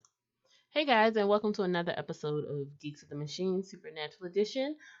Hey guys, and welcome to another episode of Geeks of the Machine Supernatural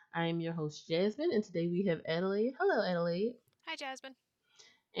Edition. I am your host Jasmine, and today we have Adelaide. Hello, Adelaide. Hi, Jasmine.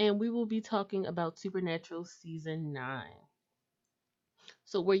 And we will be talking about Supernatural Season 9.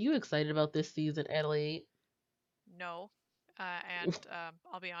 So, were you excited about this season, Adelaide? No. And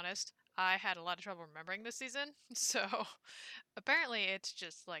I'll be honest, I had a lot of trouble remembering this season, so apparently it's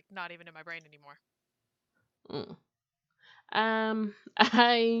just like not even in my brain anymore. Mm.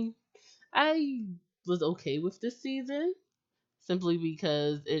 I was okay with this season simply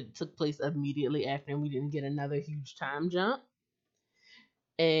because it took place immediately after, and we didn't get another huge time jump.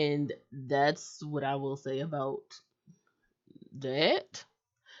 And that's what I will say about that.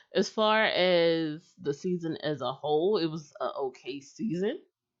 As far as the season as a whole, it was a okay season.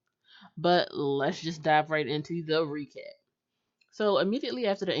 But let's just dive right into the recap. So immediately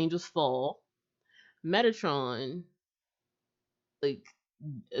after the Angels fall, Metatron, like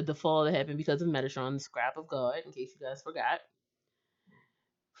the fall that happened because of Metatron, the scrap of God, in case you guys forgot,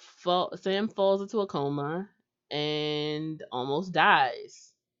 Sam falls into a coma and almost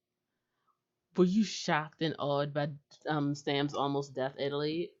dies. Were you shocked and awed by Sam's almost death,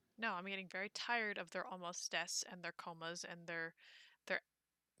 Adelaide? No, I'm getting very tired of their almost deaths and their comas and their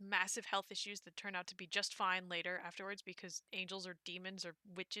massive health issues that turn out to be just fine later afterwards because angels or demons or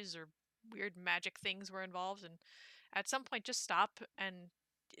witches or weird magic things were involved, and at some point just stop. And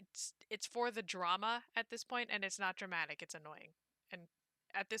it's for the drama at this point, and it's not dramatic, it's annoying. And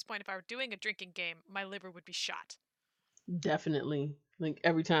at this point, if I were doing a drinking game, my liver would be shot. Definitely. Like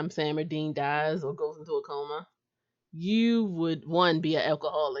every time Sam or Dean dies or goes into a coma, you would one be an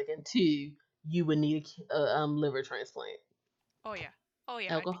alcoholic, and two, you would need a liver transplant. Oh yeah. Oh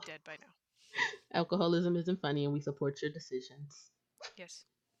yeah, I'd be Alcohol dead by now. Alcoholism isn't funny, and we support your decisions. Yes.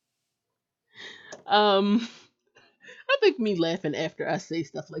 Um, I think me laughing after I say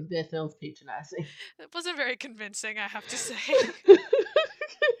stuff like that sounds patronizing. It wasn't very convincing, I have to say.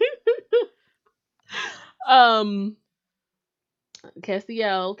 um,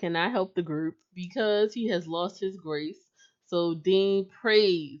 Castiel cannot help the group because he has lost his grace. So Dean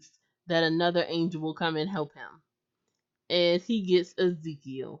prays that another angel will come and help him, and he gets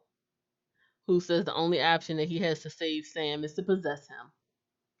Ezekiel, who says the only option that he has to save Sam is to possess him.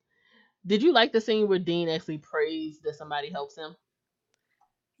 Did you like the scene where Dean actually prays that somebody helps him?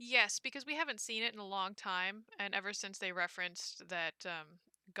 Yes, because we haven't seen it in a long time, and ever since they referenced that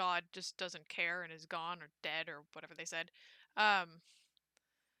God just doesn't care and is gone or dead or whatever they said, um,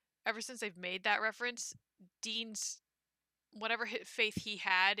 ever since they've made that reference, Dean's whatever faith he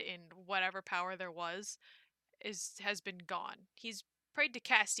had in whatever power there was is has been gone. He's prayed to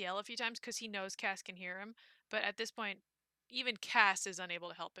Castiel a few times because he knows Cass can hear him, but at this point, even Cass is unable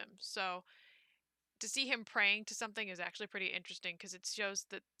to help him. So to see him praying to something is actually pretty interesting because it shows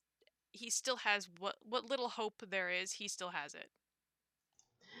that he still has what little hope there is. He still has it.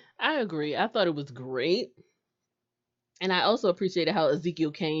 I agree. I thought it was great. And I also appreciated how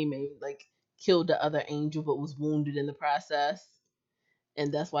Ezekiel came and like killed the other angel but was wounded in the process.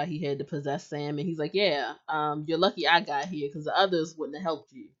 And that's why he had to possess Sam. And he's like, "Yeah, you're lucky I got here because the others wouldn't have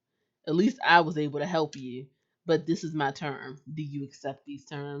helped you. At least I was able to help you. But this is my term. Do you accept these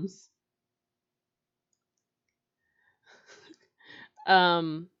terms?"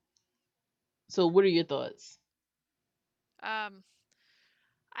 um. So, what are your thoughts? Um,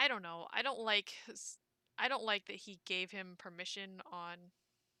 I don't know. I don't like that he gave him permission on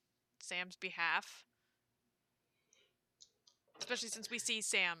Sam's behalf, especially since we see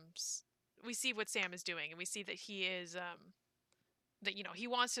what Sam is doing, and we see that he is that he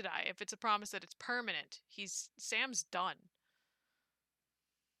wants to die. If it's a promise that it's permanent, he's Sam's done.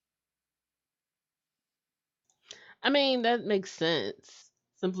 I mean, that makes sense.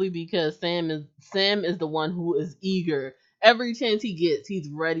 Simply because Sam is the one who is eager. Every chance he gets, he's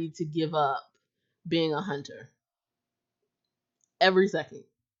ready to give up being a hunter. Every second.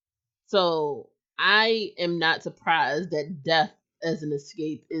 So I am not surprised that death as an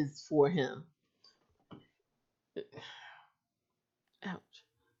escape is for him. Ouch.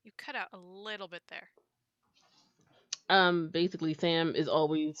 You cut out a little bit there. Basically Sam is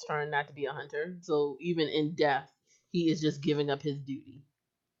always trying not to be a hunter. So even in death, he is just giving up his duty.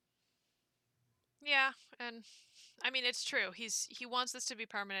 Yeah, and I mean it's true. He wants this to be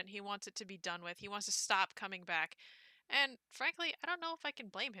permanent. He wants it to be done with. He wants to stop coming back. And frankly, I don't know if I can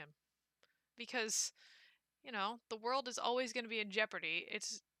blame him because the world is always going to be in jeopardy.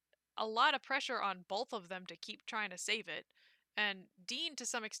 It's a lot of pressure on both of them to keep trying to save it. And Dean, to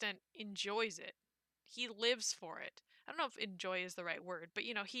some extent, enjoys it. He lives for it. I don't know if enjoy is the right word, but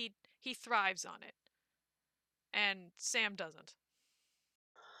he thrives on it. And Sam doesn't.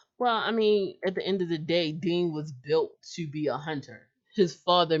 Well, I mean, at the end of the day, Dean was built to be a hunter. His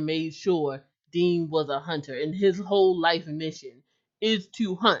father made sure Dean was a hunter, and his whole life mission is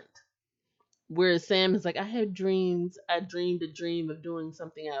to hunt. Whereas Sam is like, I had dreams. I dreamed a dream of doing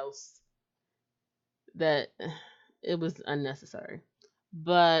something else. That it was unnecessary.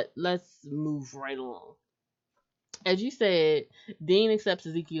 But let's move right along. As you said, Dean accepts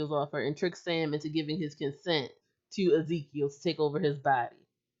Ezekiel's offer and tricks Sam into giving his consent to Ezekiel to take over his body.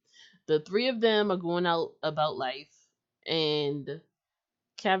 The three of them are going out about life, and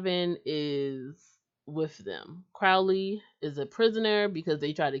Kevin is with them. Crowley is a prisoner because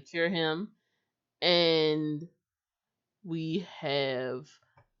they try to cure him, and we have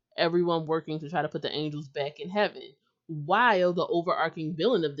everyone working to try to put the angels back in heaven. While the overarching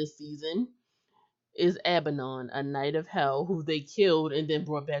villain of this season is Abaddon, a knight of hell who they killed and then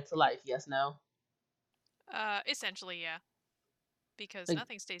brought back to life. Yes, no? Essentially, yeah, because Like,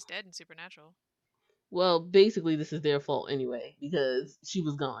 nothing stays dead in Supernatural. well, basically, this is their fault anyway because she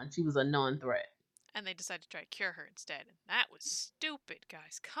was gone. She was a non threat. And they decided to try to cure her instead. And that was stupid,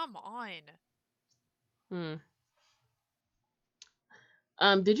 guys. Come on. Hmm.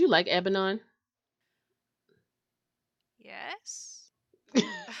 Did you like Abaddon? Yes? I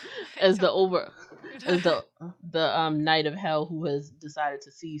as the don't over as know. the knight of hell who has decided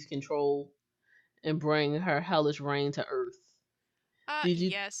to seize control and bring her hellish reign to earth. Did you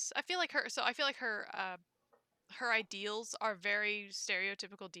Yes. I feel like her ideals are very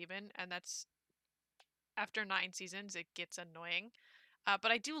stereotypical demon, and that's after 9 seasons it gets annoying.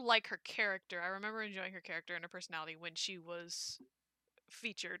 But I do like her character. I remember enjoying her character and her personality when she was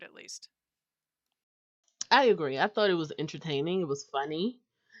featured, at least. I agree. I thought it was entertaining. It was funny.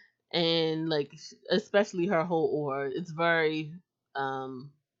 And like especially her whole aura, it's very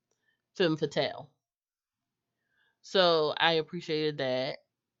um femme fatale. So I appreciated that.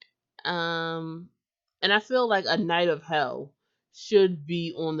 Um and I feel like a knight of hell should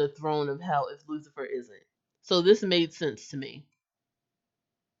be on the throne of hell if Lucifer isn't. So this made sense to me.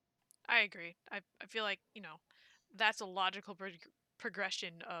 I agree. I feel like that's a logical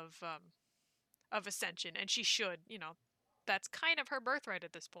progression of ascension, and she should. That's kind of her birthright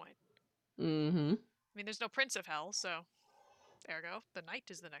at this point. Mhm. I mean, there's no prince of hell, so ergo, the knight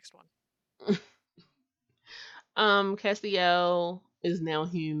is the next one. Castiel is now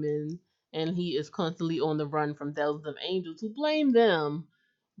human, and he is constantly on the run from thousands of angels who blame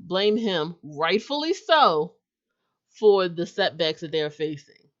him, rightfully so, for the setbacks that they are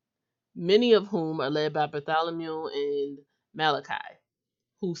facing. Many of whom are led by Bartholomew and Malachi,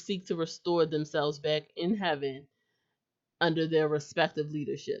 who seek to restore themselves back in heaven under their respective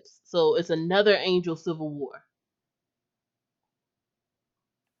leaderships. So it's another angel civil war.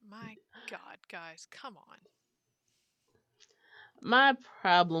 My God, guys, come on. My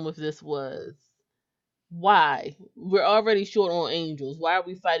problem with this was why? We're already short on angels. Why are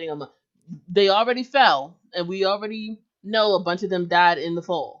we fighting them? They already fell, and we already know a bunch of them died in the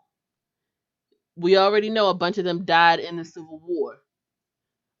fall. We already know a bunch of them died in the Civil War.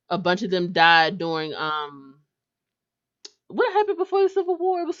 A bunch of them died during what happened before the Civil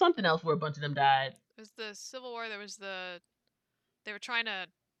War? It was something else where a bunch of them died. It was the Civil War. They were trying to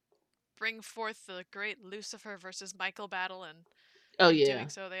bring forth the great Lucifer versus Michael battle, and Oh in doing yeah.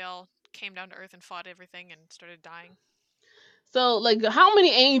 so, they all came down to Earth and fought everything and started dying. So like, how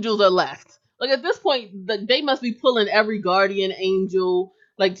many angels are left? Like at this point, they must be pulling every guardian angel,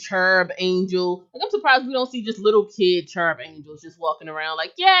 like cherub angel. Like I'm surprised we don't see just little kid cherub angels just walking around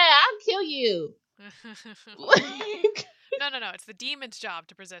like, yeah, I'll kill you. Like, No, no, no. It's the demon's job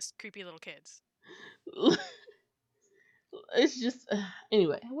to possess creepy little kids. it's just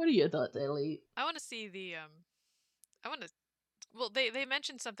anyway. What are your thoughts, Ellie? I want to see the I want to. Well, they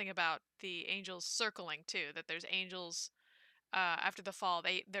mentioned something about the angels circling too. That there's angels after the fall.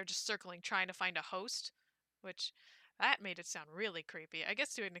 They're just circling, trying to find a host, which that made it sound really creepy. I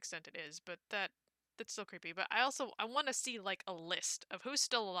guess to an extent it is, but that's still creepy. But I want to see like a list of who's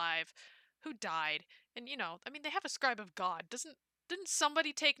still alive, who died, and I mean, they have a scribe of God. Didn't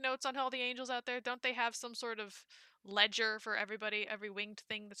somebody take notes on all the angels out there? Don't they have some sort of ledger for everybody, every winged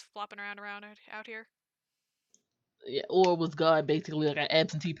thing that's flopping around out here? Yeah, or was God basically like an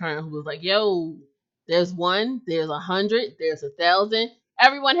absentee parent who was like, "Yo, there's one, there's 100, there's 1,000.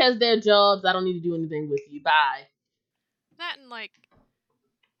 Everyone has their jobs. I don't need to do anything with you. Bye." That and like,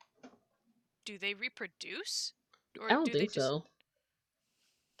 do they reproduce, I or don't do they think just? so.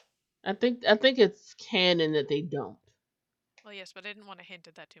 I think it's canon that they don't. Well, yes, but I didn't want to hint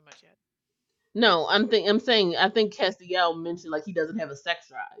at that too much yet. No, I'm saying I think Castiel mentioned like he doesn't have a sex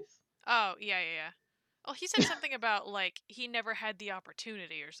drive. Oh, yeah, yeah, yeah. Well, he said something about like he never had the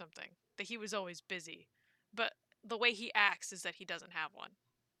opportunity or something. That he was always busy. But the way he acts is that he doesn't have one.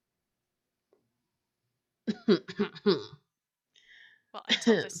 Well,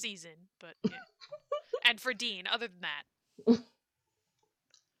 until this season, but yeah. And for Dean, other than that.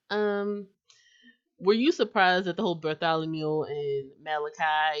 um, were you surprised at the whole Bartholomew and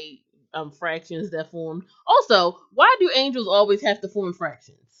Malachi fractions that formed? Also, why do angels always have to form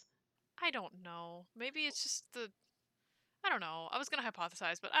fractions? I don't know. Maybe it's just the I don't know. I was gonna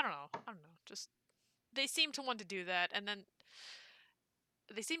hypothesize, but I don't know. I don't know. Just they seem to want to do that, and then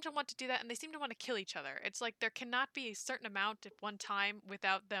they seem to want to do that, and they seem to want to kill each other. It's like there cannot be a certain amount at one time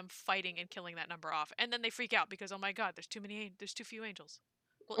without them fighting and killing that number off, and then they freak out because oh my god, there's too few angels.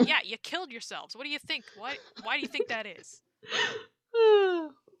 Well, yeah, you killed yourselves. What do you think? Why do you think that is?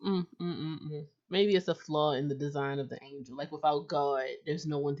 Maybe it's a flaw in the design of the angel. Like without God, there's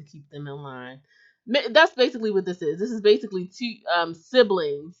no one to keep them in line. That's basically what this is. This is basically two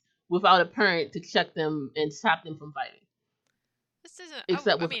siblings without a parent to check them and stop them from fighting. This isn't.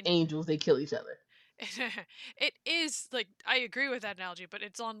 Except I with mean, angels, they kill each other. it is like I agree with that analogy, but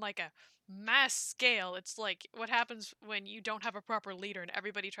it's on like a mass scale. It's like what happens when you don't have a proper leader and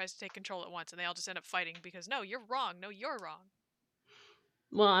everybody tries to take control at once, and they all just end up fighting because no, you're wrong. No, you're wrong.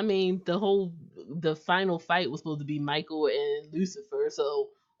 Well, I mean, the final fight was supposed to be Michael and Lucifer, so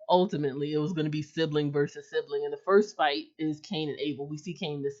ultimately it was going to be sibling versus sibling. And the first fight is Cain and Abel. We see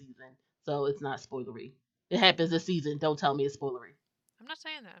Cain this season, so it's not spoilery. It happens this season. Don't tell me it's spoilery. I'm not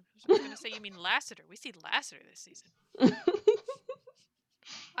saying that. I was gonna say you mean Lassiter. We see Lassiter this season.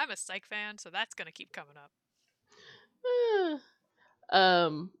 I'm a Psych fan, so that's gonna keep coming up.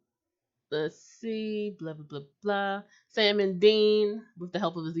 um, let's see. Blah blah blah blah. Sam and Dean, with the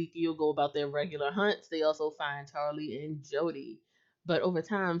help of Ezekiel, go about their regular hunts. They also find Charlie and Jody, but over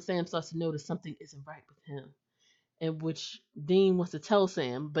time, Sam starts to notice something isn't right with him, in which Dean wants to tell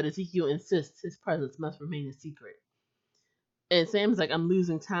Sam, but Ezekiel insists his presence must remain a secret. And Sam's like, I'm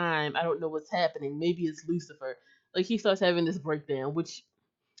losing time. I don't know what's happening. Maybe it's Lucifer. Like he starts having this breakdown, which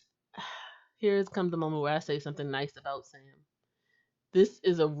here's comes the moment where I say something nice about Sam. This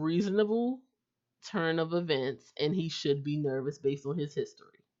is a reasonable turn of events, and he should be nervous based on his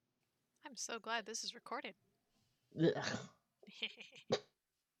history. I'm so glad this is recorded.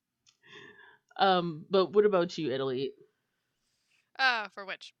 But what about you, Italy? For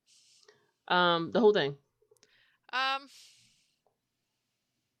which? The whole thing. Um,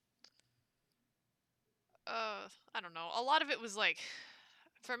 I don't know. A lot of it was like,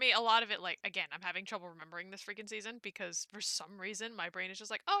 for me, a lot of it, like, again, I'm having trouble remembering this freaking season because for some reason my brain is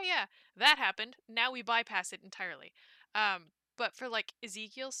just like, oh yeah, that happened. Now we bypass it entirely. But for like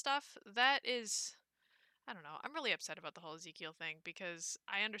Ezekiel stuff, that is, I don't know. I'm really upset about the whole Ezekiel thing because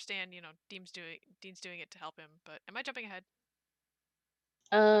I understand, Dean's doing it to help him. But am I jumping ahead?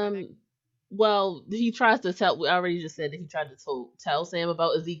 What am I think? Um, well, he tries to tell. We already just said that he tried to tell Sam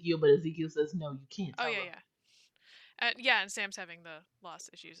about Ezekiel, but Ezekiel says no, you can't Oh tell yeah, him. yeah, yeah. And Sam's having the loss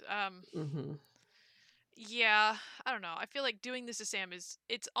issues. Hmm. Yeah, I don't know. I feel like doing this to Sam is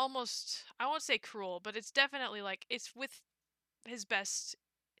it's almost I won't say cruel, but it's definitely like it's with his best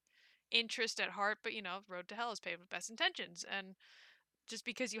interest at heart, but road to hell is paved with best intentions. And just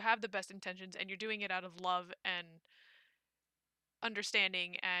because you have the best intentions and you're doing it out of love and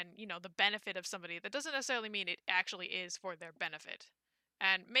understanding and, the benefit of somebody, that doesn't necessarily mean it actually is for their benefit.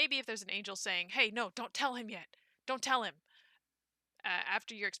 And maybe if there's an angel saying, "Hey, no, don't tell him yet. Don't tell him."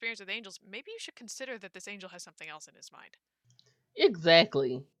 After your experience with angels, maybe you should consider that this angel has something else in his mind.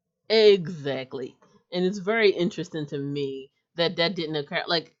 Exactly. Exactly. And it's very interesting to me that that didn't occur.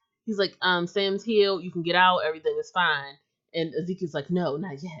 Like he's like, Sam's healed. You can get out. Everything is fine. And Ezekiel's like, no,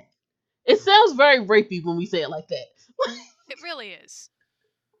 not yet. It sounds very rapey when we say it like that. It really is.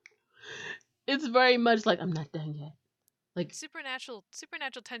 It's very much like I'm not done yet. Like Supernatural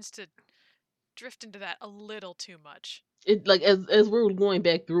tends to drift into that a little too much. it, like as we're going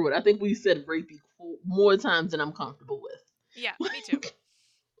back through it, I think we said rapey more times than I'm comfortable Yeah, with. me too.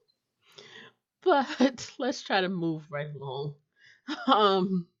 But let's try to move right along.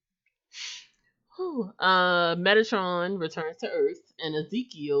 Um, Metatron returns to Earth, and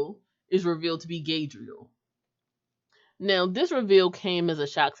Ezekiel is revealed to be Gadriel. Now, this reveal came as a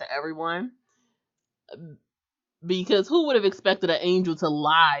shock to everyone because who would have expected an angel to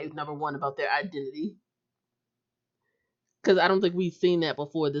lie, number one, about their identity? Because I don't think we've seen that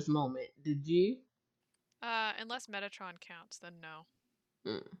before this moment. Did you? Unless Metatron counts, then no.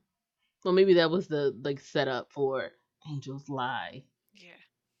 Mm. Well, maybe that was the like setup for angels lie. Yeah.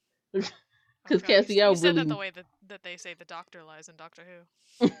 Oh Because god, you Castiel said that the really way that they say the Doctor lies in Doctor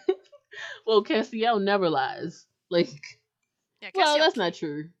Who. Well, Castiel never lies. Like, Yeah, well, Castiel. that's not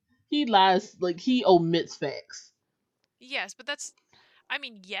true. He lies. Like, he omits facts. Yes, but that's. I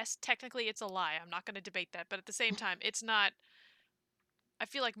mean, yes, technically it's a lie. I'm not going to debate that, but at the same time, it's not. I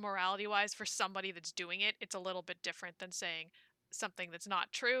feel like morality wise, for somebody that's doing it, it's a little bit different than saying something that's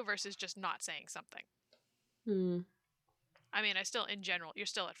not true versus just not saying something. Hmm. I mean, I still, in general, you're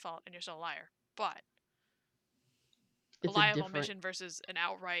still at fault and you're still a liar, but a It's a lie of different. omission versus an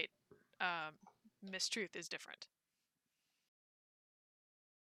outright um, mistruth is different.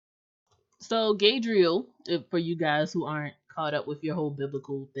 So, Gadriel, for you guys who aren't caught up with your whole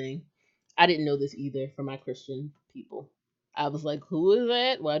biblical thing, I didn't know this either for my Christian people. I was like, who is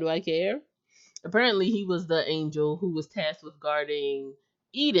that? Why do I care? Apparently, he was the angel who was tasked with guarding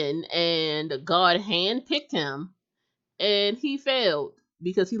Eden, and God handpicked him, and he failed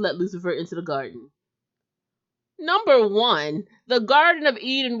because he let Lucifer into the garden. Number one, the Garden of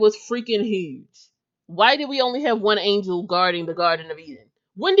Eden was freaking huge. Why did we only have one angel guarding the Garden of Eden?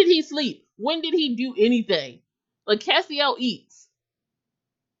 When did he sleep? When did he do anything? Like Castiel eats.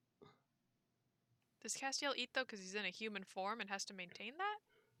 Does Castiel eat though because he's in a human form and has to maintain that?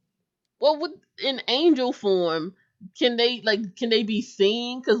 Well, with in angel form, can they be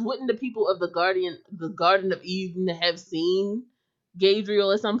seen? Because wouldn't the people of the Garden of Eden, have seen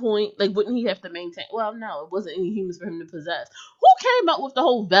Gadriel at some point? Like, wouldn't he have to maintain? Well, no, it wasn't any humans for him to possess. Who came up with the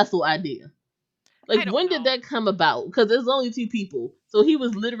whole vessel idea? Like, I don't when did know. that come about? Because there's only two people, so he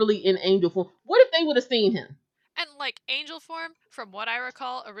was literally in angel form. What if they would have seen him? And like angel form, from what I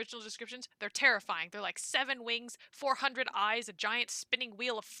recall, original descriptions, they're terrifying. They're like 7 wings, 400 eyes, a giant spinning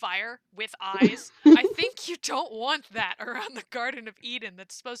wheel of fire with eyes. I think you don't want that around the Garden of Eden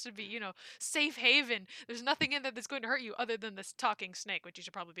that's supposed to be, safe haven. There's nothing in there that's going to hurt you other than this talking snake, which you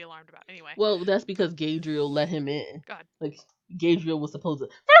should probably be alarmed about. Anyway, Well, that's because Gadriel let him in. God. Like, Gadriel was supposed to.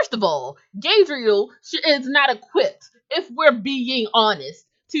 First of all, Gadriel is not equipped, if we're being honest,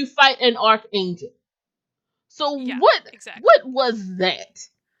 to fight an archangel. So Yeah, what? exactly. What was that?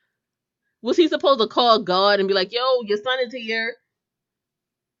 Was he supposed to call God and be like, "Yo, your son is here"?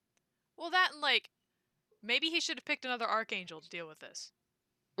 Well, that and like, maybe he should have picked another archangel to deal with this.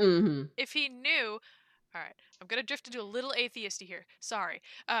 Mm-hmm. If he knew, all right, I'm gonna drift into a little atheisty here. Sorry.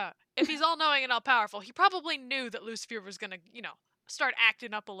 If he's all knowing and all powerful, he probably knew that Lucifer was gonna, start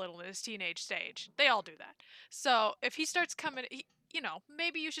acting up a little in his teenage stage. They all do that. So if he starts coming,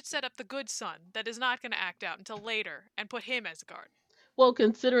 maybe you should set up the good son that is not gonna act out until later and put him as a guard. Well,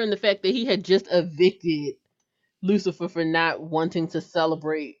 considering the fact that he had just evicted Lucifer for not wanting to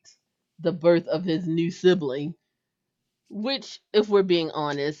celebrate the birth of his new sibling, which, if we're being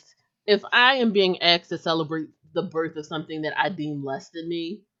honest, if I am being asked to celebrate the birth of something that I deem less than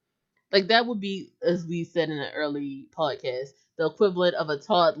me, like that would be, as we said in an early podcast, the equivalent of a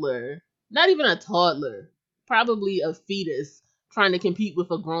toddler, not even a toddler, probably a fetus trying to compete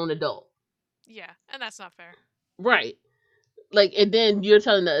with a grown adult. Yeah, and that's not fair. Right. Like, and then you're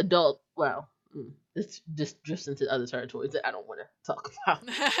telling the adult, well, it's just drifts into other territories that I don't want to talk about.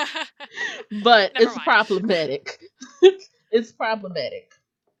 But Never it's mind. problematic. It's problematic.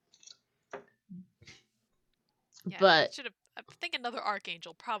 Yeah, But it should have. I think another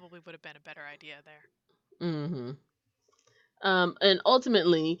archangel probably would have been a better idea there. hmm and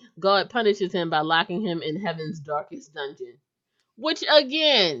ultimately, God punishes him by locking him in heaven's darkest dungeon. Which,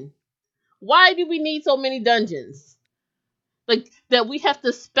 again, why do we need so many dungeons? Like, that we have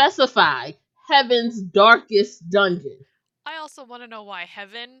to specify heaven's darkest dungeon. I also want to know why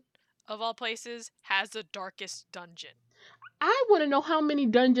heaven, of all places, has the darkest dungeon. I want to know how many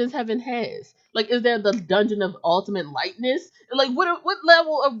dungeons heaven has. Like, is there the dungeon of ultimate lightness? Like, what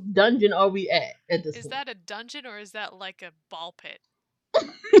level of dungeon are we at this Is point? that a dungeon or is that like a ball pit?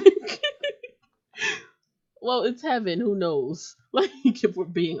 Well, it's heaven. Who knows? Like, if we're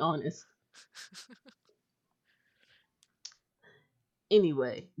being honest.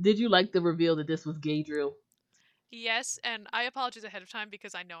 Anyway, did you like the reveal that this was Gadriel? Yes, and I apologize ahead of time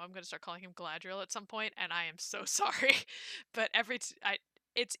because I know I'm going to start calling him Gladriel at some point, and I am so sorry. But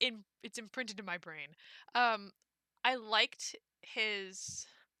it's imprinted in my brain. Um, I liked his.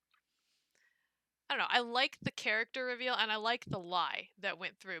 I don't know. I like the character reveal and I like the lie that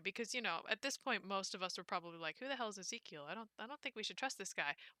went through because at this point most of us were probably like, "Who the hell is Ezekiel? I don't think we should trust this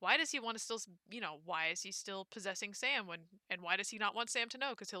guy. Why does he want to still, why is he still possessing Sam and why does he not want Sam to know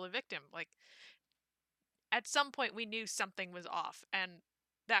because he'll evict him?" Like at some point we knew something was off and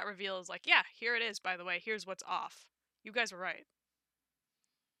that reveal is like, "Yeah, here it is by the way. Here's what's off. You guys were right."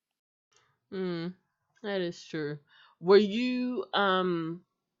 Hmm, that is true. Were you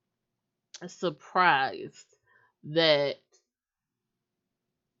surprised that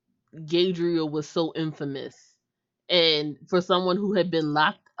Gadriel was so infamous. And for someone who had been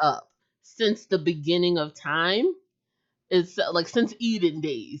locked up since the beginning of time, it's like since Eden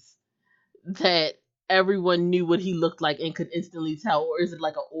days, that everyone knew what he looked like and could instantly tell, or is it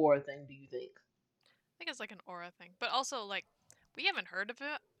like an aura thing, do you think? I think it's like an aura thing, but also like we haven't heard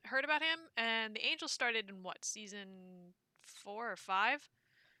about him, and the Angels started in what season 4 or 5.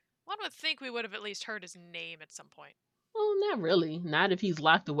 One would think we would have at least heard his name at some point. Well, not really. Not if he's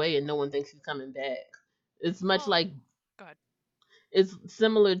locked away and no one thinks he's coming back. It's much Well, like go ahead. it's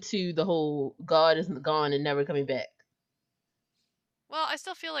similar to the whole God is gone and never coming back. Well, I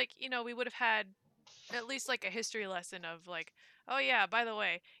still feel like we would have had at least like a history lesson of like, oh yeah, by the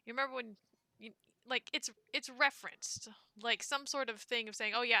way, you remember when you, like it's referenced like some sort of thing of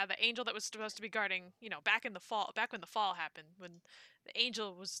saying, oh yeah, the angel that was supposed to be guarding, back in the fall, back when the fall happened, when the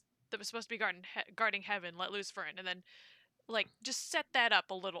angel was that was supposed to be guarding heaven let Lucifer in, and then like just set that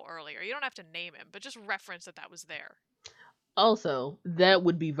up a little earlier. You don't have to name him, but just reference that was there. Also, that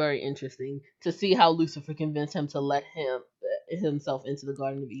would be very interesting to see how Lucifer convinced him to let himself into the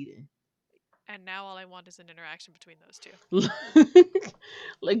Garden of Eden. And now all I want is an interaction between those two.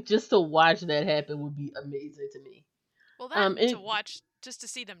 Like just to watch that happen would be amazing to me. Well, that and to And watch just to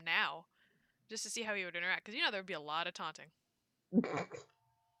see them now, just to see how he would interact, because there would be a lot of taunting.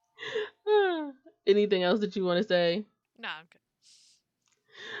 anything else that you want to say? Nah, I'm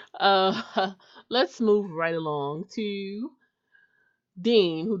good. Let's move right along to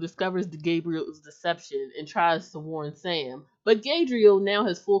Dean, who discovers Gabriel's deception and tries to warn Sam, but Gabriel now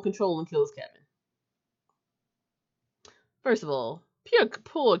has full control and kills Kevin. First of all, pure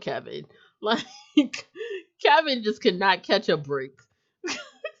poor Kevin. Like Kevin just cannot catch a break.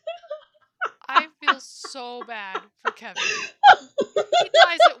 I feel so bad for Kevin. He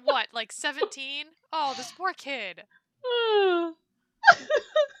dies at what, like 17? Oh, this poor kid. It's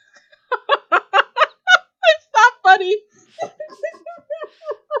not funny.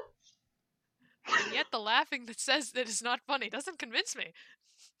 And yet the laughing that says that it's not funny doesn't convince me.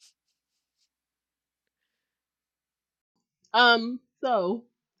 So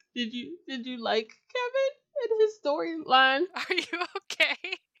did you like Kevin and his storyline? Are you okay?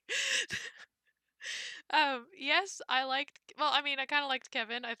 Yes, I liked. Well, I mean, I kind of liked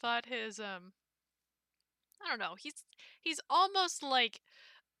Kevin. I thought his I don't know. He's almost like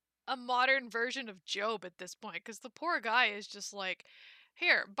a modern version of Job at this point, because the poor guy is just like,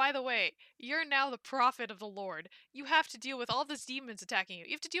 here, by the way, you're now the prophet of the Lord. You have to deal with all these demons attacking you.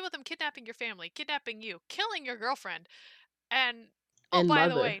 You have to deal with them kidnapping your family, kidnapping you, killing your girlfriend, and oh, And by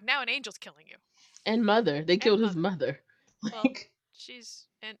the mother. way, now an angel's killing you. And mother. They And killed his mother. mother. Well, Like,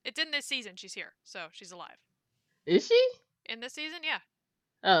 and it's in this season she's here, so she's alive. is she? In this season, yeah.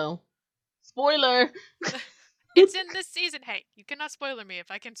 Oh. Spoiler. It's in this season. Hey, you cannot spoiler me if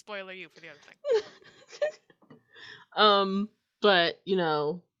I can spoiler you for the other thing. But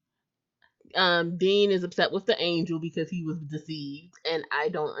Dean is upset with the angel because he was deceived, and I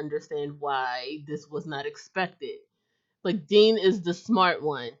don't understand why this was not expected. Like Dean is the smart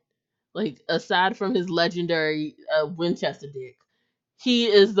one. Like aside from his legendary Winchester dick, he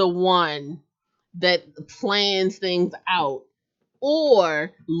is the one that plans things out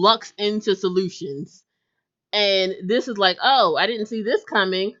or looks into solutions. And this is like, oh, I didn't see this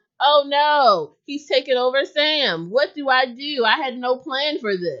coming. Oh no, he's taking over Sam. What do? I had no plan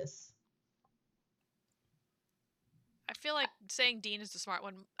for this. I feel like saying Dean is the smart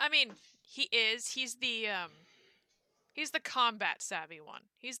one. I mean, he is. He's the combat savvy one.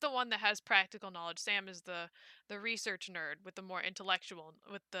 He's the one that has practical knowledge. Sam is the research nerd with the more intellectual,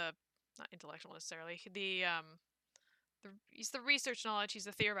 with the not intellectual necessarily. He's the research knowledge. He's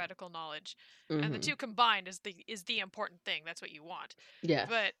the theoretical knowledge, and the Mm-hmm. two combined is the important thing. That's what you want. Yes.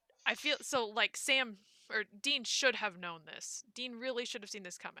 But I feel so like Sam or Dean should have known this. Dean really should have seen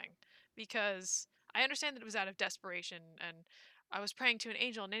this coming, because I understand that it was out of desperation and I was praying to an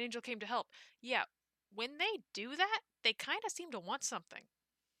angel and an angel came to help. Yeah, when they do that, they kind of seem to want something.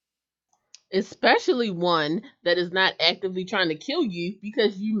 Especially one that is not actively trying to kill you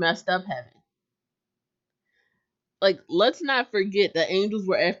because you messed up heaven. Like, let's not forget the angels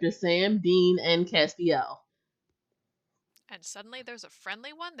were after Sam, Dean, and Castiel. And suddenly there's a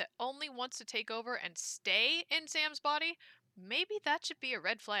friendly one that only wants to take over and stay in Sam's body. Maybe that should be a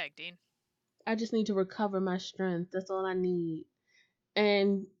red flag, Dean. I just need to recover my strength. That's all I need.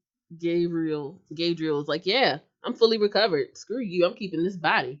 And Gabriel was like, yeah, I'm fully recovered. Screw you. I'm keeping this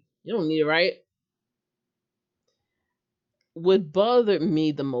body. You don't need it, right? What bothered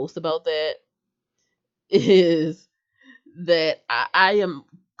me the most about that is that I am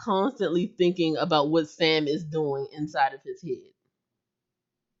constantly thinking about what Sam is doing inside of his head.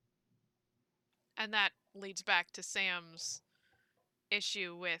 And that leads back to Sam's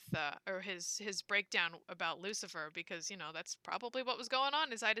issue with or his breakdown about Lucifer, because that's probably what was going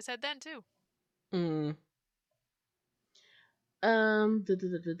on inside his head then too. Mm.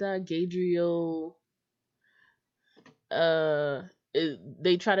 Gadriel. Uh,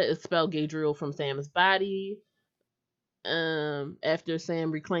 they try to expel Gadriel from Sam's body. After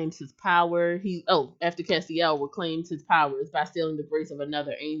Sam reclaims his power, after Castiel reclaims his powers by stealing the grace of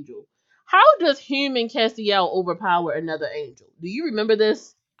another angel. How does human Castiel overpower another angel? Do you remember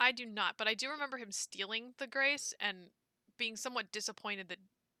this? I do not, but I do remember him stealing the grace and being somewhat disappointed that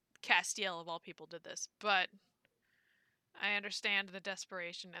Castiel of all people did this. But I understand the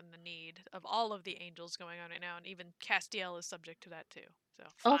desperation and the need of all of the angels going on right now, and even Castiel is subject to that too. So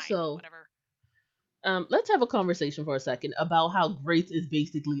fine, Also, whatever. let's have a conversation for a second about how grace is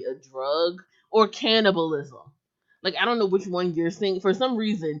basically a drug or cannibalism. Like, I don't know which one you're saying. For some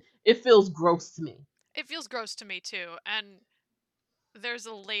reason, it feels gross to me. It feels gross to me too, and there's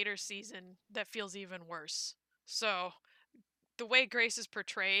a later season that feels even worse. So the way Grace is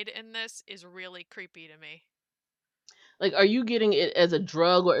portrayed in this is really creepy to me. Like, are you getting it as a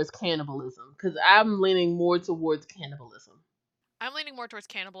drug or as cannibalism? Because I'm leaning more towards cannibalism. I'm leaning more towards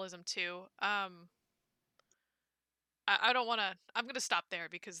cannibalism too. I don't want to. I'm gonna stop there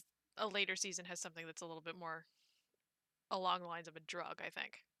because a later season has something that's a little bit more along the lines of a drug, I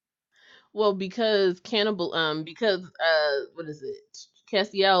think. Well, because what is it?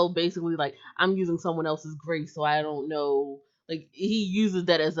 Castiel basically like, I'm using someone else's grace, so I don't know. Like, he uses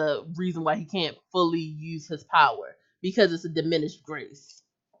that as a reason why he can't fully use his power because it's a diminished grace.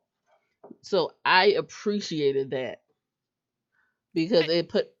 So I appreciated that because I, it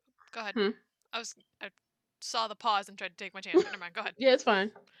put. go ahead. Hmm, I saw the pause and tried to take my chance, but never mind. Go ahead. yeah, it's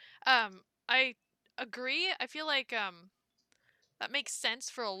fine. I agree. I feel like that makes sense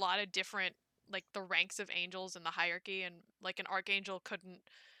for a lot of different, like the ranks of angels and the hierarchy, and like an archangel couldn't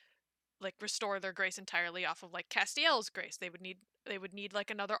like restore their grace entirely off of like Castiel's grace. They would need like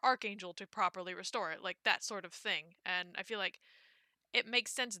another archangel to properly restore it, like that sort of thing. And I feel like it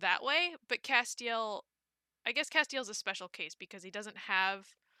makes sense that way, but Castiel, I guess Castiel's a special case because he doesn't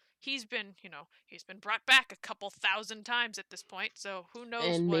have he's been brought back a couple thousand times at this point, so who knows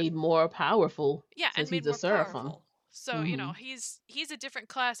And what. made more powerful Yeah, and since made he's a more seraphim. powerful. So, Hmm. he's a different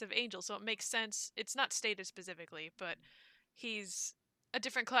class of angel, so it makes sense. It's not stated specifically, but he's a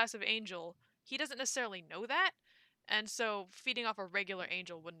different class of angel. He doesn't necessarily know that, and so feeding off a regular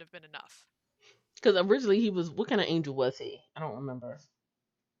angel wouldn't have been enough. Because originally he was, what kind of angel was he? I don't remember.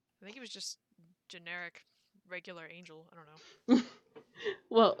 I think he was just generic regular angel. I don't know.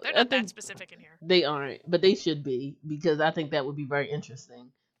 Well, They're I not that think specific in here. they aren't, but they should be because I think that would be very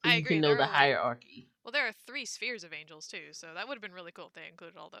interesting. So I you can agree. know There the are like hierarchy. well, there are 3 spheres of angels too, so that would have been really cool if they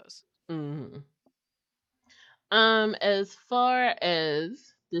included all those. Hmm. As far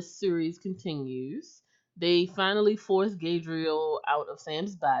as this series continues, they finally force Gadriel out of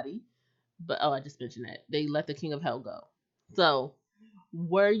Sam's body. But I just mentioned that they let the King of Hell go. So,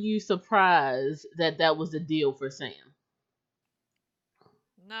 were you surprised that that was the deal for Sam?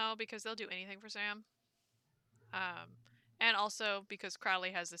 No, because they'll do anything for Sam. Um, and also because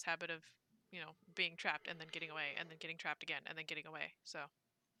Crowley has this habit of, being trapped and then getting away and then getting trapped again and then getting away. So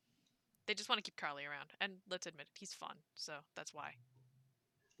they just want to keep Crowley around. And let's admit it, he's fun. So that's why.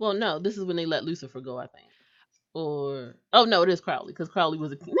 Well, no, this is when they let Lucifer go, I think. Or oh no, it is Crowley because Crowley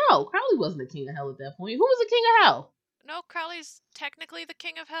was a king. No, Crowley wasn't the king of hell at that point. Who was the king of hell? No, Crowley's technically the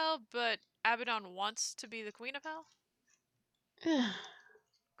king of hell, but Abaddon wants to be the queen of hell.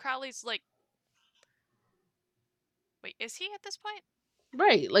 Crowley's like, wait, is he at this point?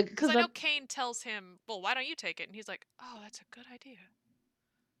 Right, like Because because I know Cain tells him, well, why don't you take it? And he's like, oh, that's a good idea.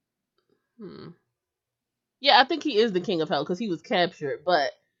 hmm. Yeah, I think he is the king of hell because he was captured,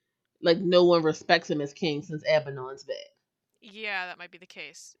 but like no one respects him as king since Abaddon's back. Yeah, that might be the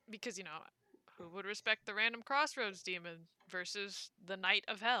case. Because, who would respect the random crossroads demon versus the knight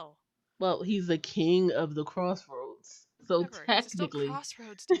of hell? Well, he's the king of the crossroads, so Whatever. He's still technically,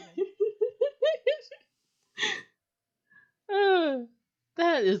 crossroads demon. uh,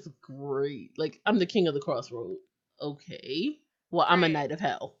 that is great. Like, I'm the king of the crossroad. Okay, well, I'm a Great. knight of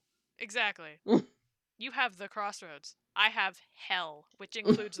hell. Exactly. You have the crossroads. I have hell, which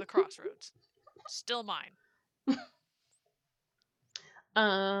includes the crossroads. Still mine.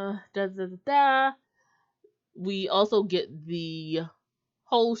 Da da da da. We also get the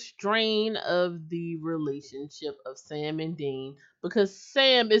whole strain of the relationship of Sam and Dean because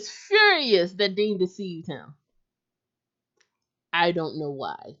Sam is furious that Dean deceived him. I don't know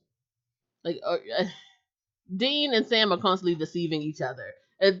why. Like, Dean and Sam are constantly deceiving each other,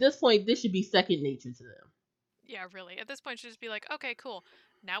 At this point, this should be second nature to them. Yeah, really. At this point, should just be like, okay, cool.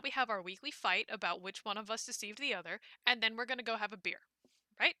 Now we have our weekly fight about which one of us deceived the other, and then we're gonna go have a beer,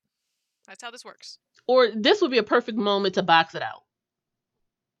 right? That's how this works. Or this would be a perfect moment to box it out.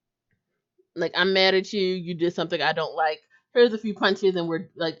 Like, I'm mad at you. You did something I don't like. Here's a few punches, and we're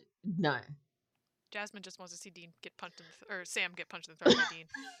like done. Jasmine just wants to see Dean get punched in or Sam get punched in the throat by Dean.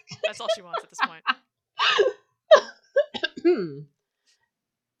 That's all she wants at this point.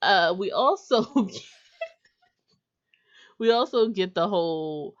 We also we also get the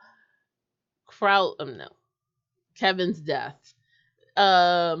whole crowd. No, Kevin's death.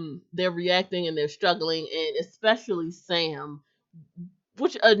 They're reacting and they're struggling, and especially Sam,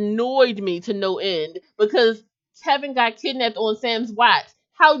 which annoyed me to no end because Kevin got kidnapped on Sam's watch.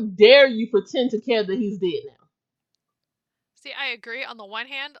 How dare you pretend to care that he's dead now? See, I agree. On the one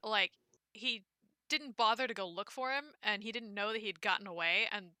hand, like, he didn't bother to go look for him, and he didn't know that he'd gotten away,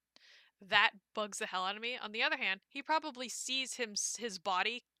 and that bugs the hell out of me. On the other hand, he probably sees his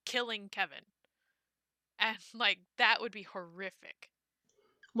body killing Kevin, and like that would be horrific.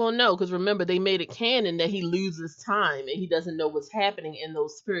 Well, no, because remember they made it canon that he loses time and he doesn't know what's happening in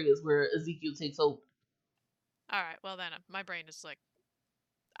those periods where Ezekiel takes over. All right, well then, my brain is like,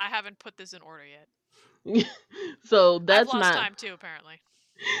 I haven't put this in order yet. So I've that's lost my time too, apparently.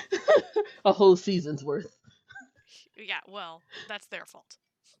 a whole season's worth. Yeah, well, that's their fault.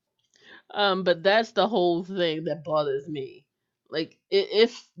 But that's the whole thing that bothers me. Like,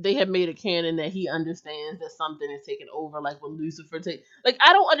 if they had made a canon that he understands that something is taking over, like when Lucifer take, like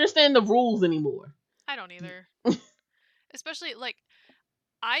I don't understand the rules anymore. I don't either. Especially like,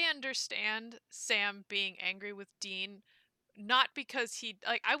 I understand Sam being angry with Dean, not because he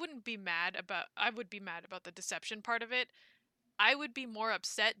like I would be mad about the deception part of it. I would be more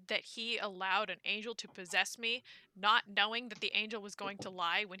upset that he allowed an angel to possess me, not knowing that the angel was going to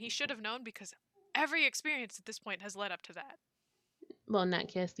lie when he should have known, because every experience at this point has led up to that. Well, not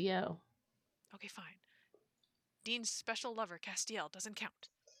Castiel. Okay, fine. Dean's special lover, Castiel, doesn't count.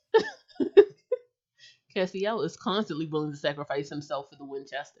 Castiel is constantly willing to sacrifice himself for the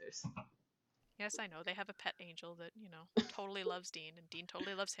Winchesters. Yes, I know, they have a pet angel that, totally loves Dean, and Dean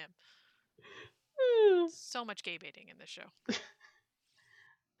totally loves him. So much gay baiting in this show.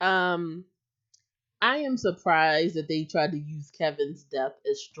 um, I am surprised that they tried to use Kevin's death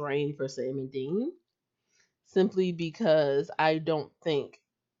as strain for Sam and Dean, simply because I don't think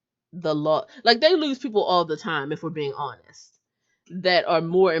the law, like they lose people all the time if we're being honest, that are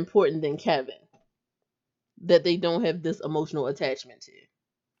more important than Kevin, that they don't have this emotional attachment to.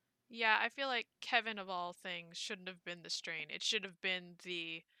 Yeah, I feel like Kevin of all things shouldn't have been the strain. It should have been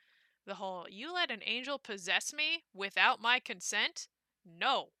the whole you let an angel possess me without my consent?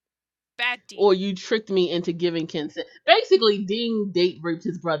 No. Bad Dean. Or you tricked me into giving consent. Basically, Dean date raped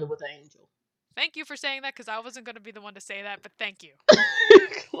his brother with an angel. Thank you for saying that, because I wasn't going to be the one to say that, but thank you.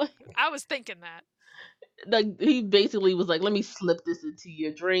 like, I was thinking that. like he basically was like, "Let me slip this into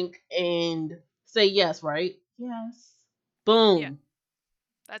your drink and say yes, right? Yes. Yeah, Boom."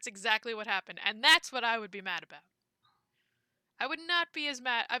 that's exactly what happened. And that's what I would be mad about. I would not be as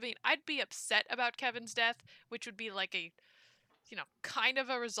mad. I mean, I'd be upset about Kevin's death, which would be like a, kind of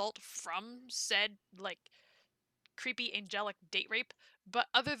a result from said, like, creepy angelic date rape. But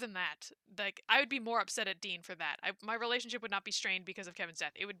other than that, like, I would be more upset at Dean for that. My relationship would not be strained because of Kevin's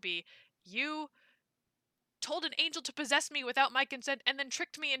death. It would be, you told an angel to possess me without my consent and then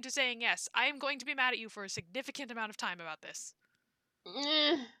tricked me into saying yes. I am going to be mad at you for a significant amount of time about this.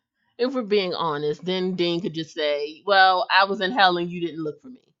 Eh, if we're being honest, then Dean could just say, "Well, I was in hell and you didn't look for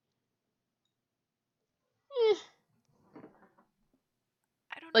me." Eh,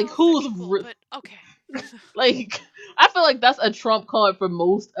 I don't like know if they're equal, who's but okay. like? I feel like that's a trump card for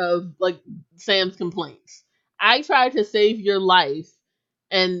most of like Sam's complaints. I tried to save your life,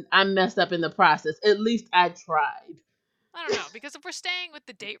 and I messed up in the process. At least I tried. I don't know, because if we're staying with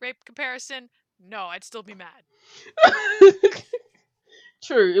the date rape comparison, no, I'd still be mad.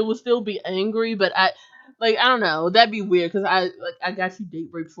 True, it would still be angry, but I don't know. That'd be weird because I got you date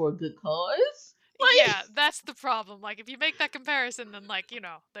raped for a good cause. Yeah, that's the problem. Like, if you make that comparison, then like,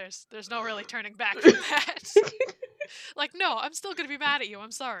 there's no really turning back from that. Like, no, I'm still gonna be mad at you.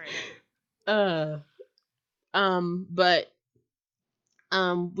 I'm sorry. uh, but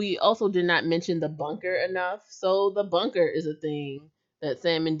we also did not mention the bunker enough. So the bunker is a thing that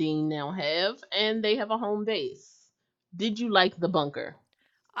Sam and Dean now have, and they have a home base. Did you like the bunker?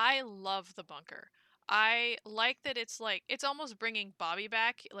 I love the bunker. I like that it's almost bringing Bobby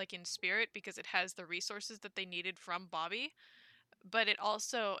back, like in spirit, because it has the resources that they needed from Bobby. but it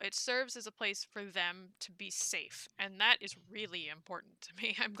serves as a place for them to be safe, and that is really important to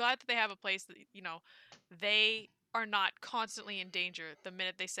me. I'm glad that they have a place that they are not constantly in danger the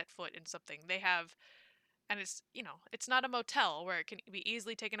minute they set foot in something. They have and it's not a motel where it can be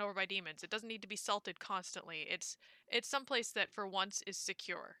easily taken over by demons. It doesn't need to be salted constantly. It's someplace that for once is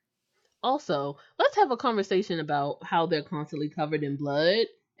secure. Also, let's have a conversation about how they're constantly covered in blood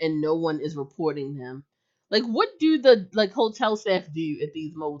and no one is reporting them. Like, what do the hotel staff do at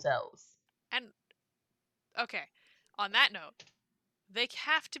these motels? And okay, on that note, they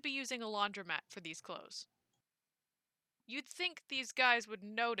have to be using a laundromat for these clothes. You'd think these guys would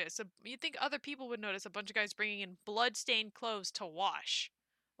notice. You'd think other people would notice a bunch of guys bringing in blood-stained clothes to wash.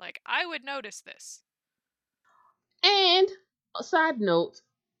 Like, I would notice this. And a side note,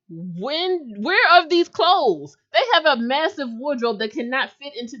 where are these clothes? They have a massive wardrobe that cannot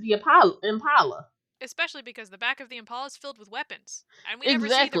fit into the Impala. Especially because the back of the Impala is filled with weapons. And we never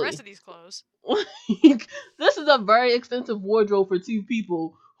see the rest Exactly. of these clothes. This is a very extensive wardrobe for two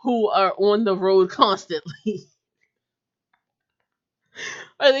people who are on the road constantly.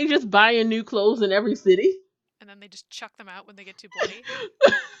 Are they just buying new clothes in every city? And then they just chuck them out when they get too bloody.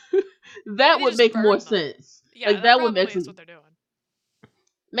 Maybe That they would just make more burn them. sense. Yeah, Like that that would probably is actually what they're doing.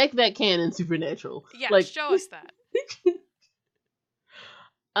 make that canon supernatural. Yeah, Like show us that.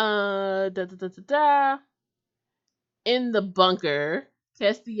 da da da da da. In the bunker,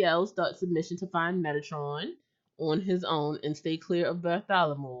 Castiel starts a mission to find Metatron on his own and stay clear of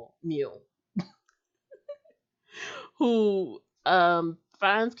Bartholomew, who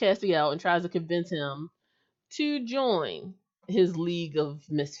finds Castiel and tries to convince him to join his League of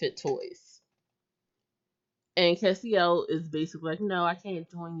Misfit Toys. And Castiel is basically like, no, I can't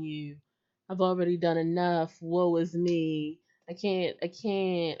join you. I've already done enough. Woe is me. I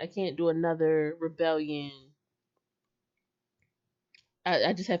can't do another rebellion.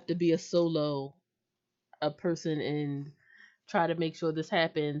 I just have to be a person and try to make sure this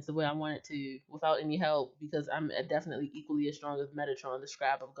happens the way I want it to without any help because I'm definitely equally as strong as Metatron, the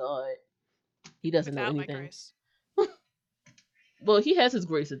scribe of God. He doesn't know Without my anything. grace. Well, he has his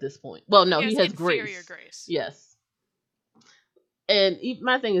grace at this point. Well, He no, he has has inferior grace. grace. Yes. And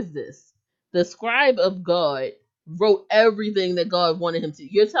my thing is this: the scribe of God wrote everything that God wanted him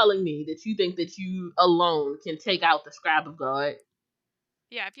to. You're telling me that you think that you alone can take out the scribe of God?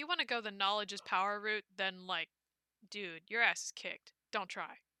 Yeah, if you want to go the knowledge is power route, then, like, dude, your ass is kicked. Don't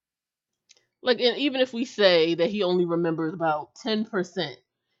try. Like, and even if we say that he only remembers about 10%,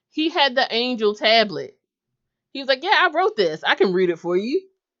 he had the angel tablet. He was like, "Yeah, I wrote this. I can read it for you."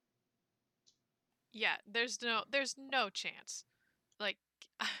 Yeah, there's no chance. Like,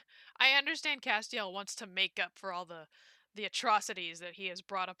 I understand Castiel wants to make up for all the atrocities that he has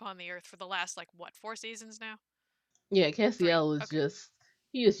brought upon the earth for the last, like, what, 4 seasons now? Yeah, Three. Castiel is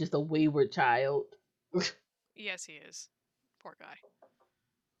Okay. just a wayward child. Yes, he is. Poor guy.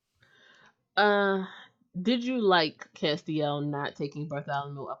 Uh, did you like Castiel not taking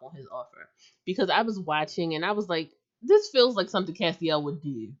Bartholomew up on his offer? Because I was watching and I was like, this feels like something Castiel would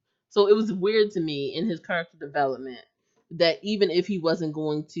do. So it was weird to me in his character development that even if he wasn't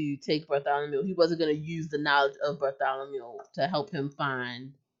going to take Bartholomew, he wasn't going to use the knowledge of Bartholomew to help him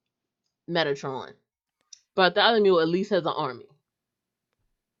find Metatron. Bartholomew at least has an army.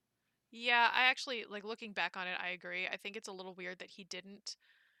 Yeah, I actually, like, looking back on it, I agree. I think it's a little weird that he didn't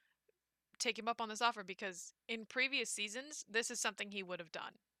take him up on this offer because in previous seasons, this is something he would have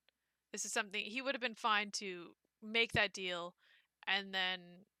done. This is something he would have been fine to make that deal, and then,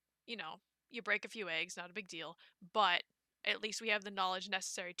 you know, you break a few eggs, not a big deal, but at least we have the knowledge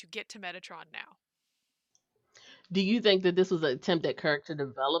necessary to get to Metatron now. Do you think that this was an attempt at character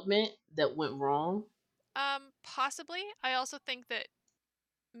development that went wrong? Possibly. I also think that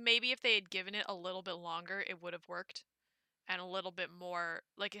maybe if they had given it a little bit longer, it would have worked. And a little bit more,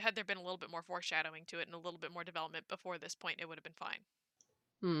 like, had there been a little bit more foreshadowing to it and a little bit more development before this point, it would have been fine.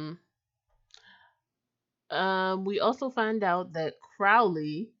 Hmm. We also find out that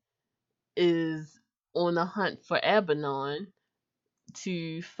Crowley is on the hunt for Abaddon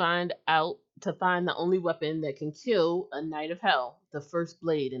to find the only weapon that can kill a Knight of Hell, the first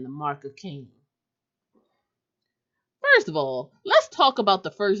blade in the Mark of Cain. First of all, let's talk about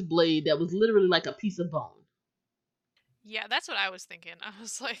the first blade that was literally like a piece of bone. Yeah, that's what I was thinking. I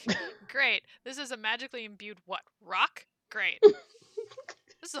was like, great. This is a magically imbued what? Rock? Great.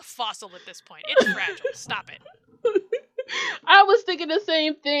 This is a fossil at this point. It's fragile. Stop it. I was thinking the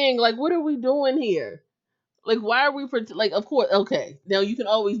same thing. Like, what are we doing here? Like, why are we like? Of course, okay. Now you can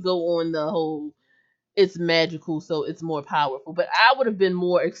always go on the whole it's magical, so it's more powerful. But I would have been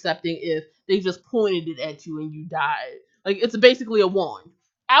more accepting if they just pointed it at you and you died. Like it's basically a wand.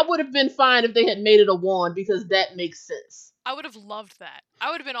 I would have been fine if they had made it a wand because that makes sense. I would have loved that. I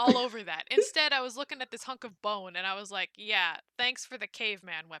would have been all over that. Instead, I was looking at this hunk of bone and I was like, yeah, thanks for the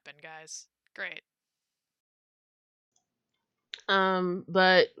caveman weapon, guys. Great.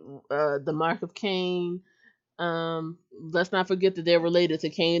 But the mark of Cain. Let's not forget that they're related to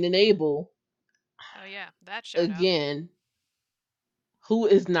Cain and Abel. Oh, yeah, that showed up. Again, who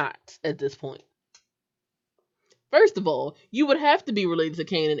is not at this point? First of all, you would have to be related to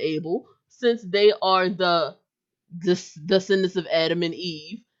Cain and Abel since they are the descendants of Adam and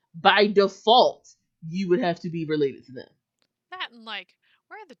Eve. By default, you would have to be related to them. That and, like,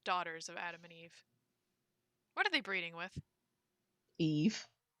 where are the daughters of Adam and Eve? What are they breeding with? Eve,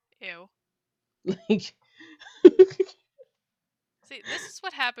 Ew. like, See, this is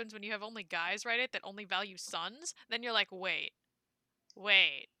what happens when you have only guys write it that only value sons. Then you're like, wait.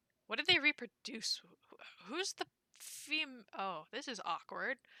 What did they reproduce? Who's the Oh, this is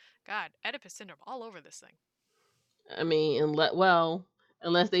awkward. God, Oedipus syndrome all over this thing. I mean,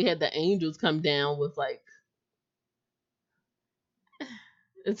 unless they had the angels come down with like,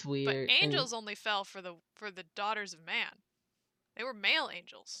 it's But weird and angels only fell for the daughters of man. They were male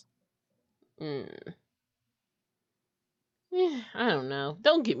angels. mm, I don't know.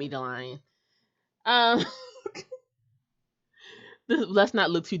 Don't get me to lying. Um, let's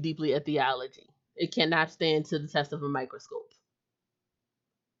not look too deeply at theology. It cannot stand to the test of a microscope.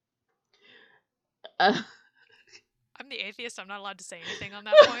 Uh, I'm the atheist. I'm not allowed to say anything on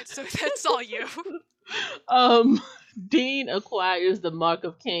that point, so that's all you. um, Dean acquires the mark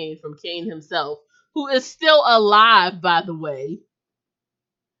of Cain from Cain himself, who is still alive, by the way.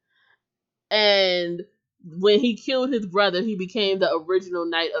 And when he killed his brother, he became the original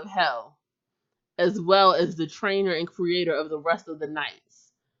Knight of Hell, as well as the trainer and creator of the rest of the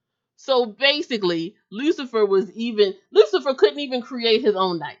knights. So basically, Lucifer couldn't even create his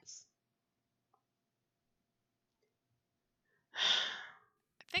own knights.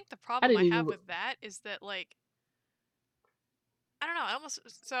 I think the I problem I didn't have even. with that is that, like, I don't know.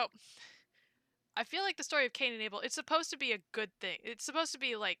 I feel like the story of Cain and Abel, it's supposed to be a good thing. It's supposed to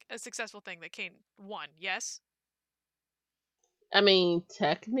be like a successful thing that Cain won. Yes. I mean,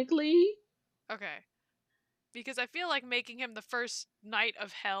 technically, Okay. Because I feel like making him the first knight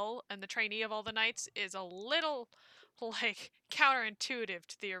of hell and the trainee of all the knights is a little, like, counterintuitive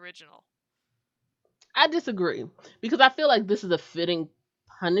to the original. I disagree because I feel like this is a fitting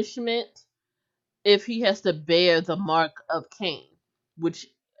punishment if he has to bear the mark of Cain, which,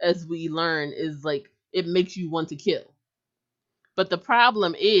 as we learn, is like it makes you want to kill. But the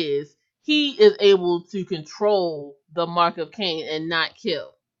problem is he is able to control the mark of Cain and not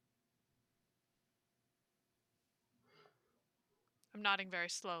kill. I'm nodding very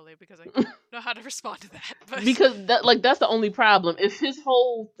slowly because I don't know how to respond to that. But Because that's the only problem. If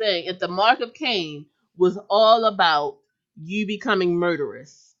the mark of Cain was all about you becoming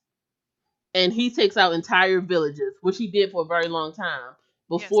murderous, and he takes out entire villages, which he did for a very long time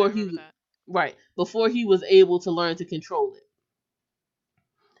yes, I before remember he that. before he was able to learn to control it,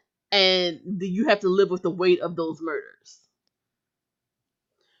 and you have to live with the weight of those murders.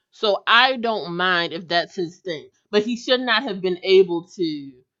 So I don't mind if that's his thing, but he should not have been able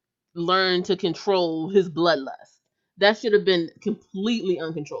to learn to control his bloodlust. That should have been completely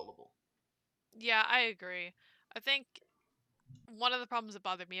uncontrollable. Yeah, I agree. I think one of the problems that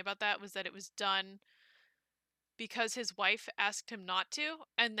bothered me about that was that it was done because his wife asked him not to,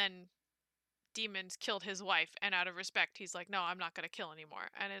 and then demons killed his wife, and out of respect, he's like, no, I'm not going to kill anymore.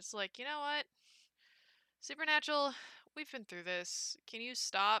 And it's like, you know what? Supernatural, we've been through this. Can you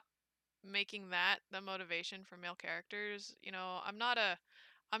stop making that the motivation for male characters? I'm not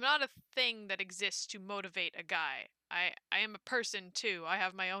a thing that exists to motivate a guy. I am a person too. I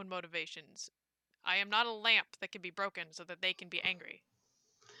have my own motivations. I am not a lamp that can be broken so that they can be angry.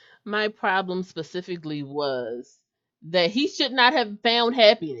 My problem specifically was that he should not have found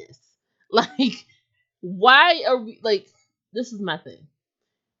happiness. Like, why are we like? This is my thing.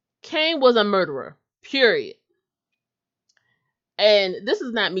 Cain was a murderer. Period. And this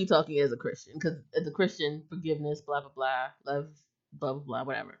is not me talking as a Christian, because as a Christian, forgiveness, blah blah blah, love, blah blah blah,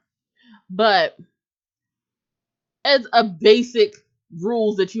 whatever. But as a basic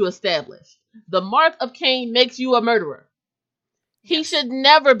rules that you establish, the mark of Cain makes you a murderer. He Yes. should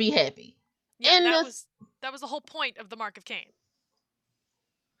never be happy. Yeah, In this, that was the whole point of the Mark of Cain.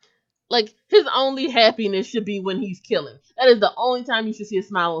 like, his only happiness should be when he's killing. That is the only time you should see a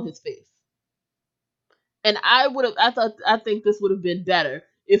smile on his face. And I think this would have been better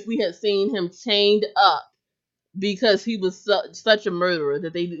if we had seen him chained up because he was such a murderer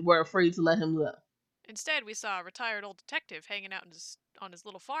that they were afraid to let him go. Instead, we saw a retired old detective hanging out on his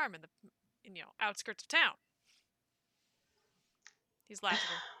little farm outskirts of town. He's Lassiter,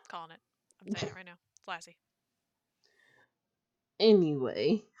 calling it. I'm saying it right now. It's Lassie.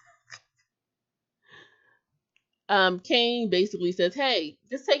 Anyway, Kane basically says, "Hey,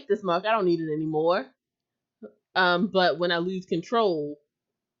 just take this mark. I don't need it anymore. But when I lose control,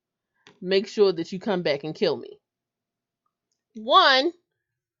 make sure that you come back and kill me." One,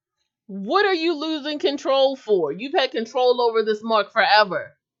 what are you losing control for? You've had control over this mark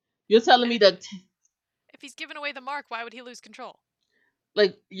forever. You're telling And me that, if he's given away the mark, why would he lose control?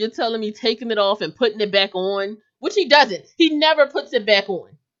 like, you're telling me taking it off and putting it back on, which he doesn't. He never puts it back on.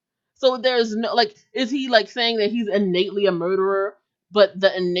 So there's no, like, is he like saying that he's innately a murderer, but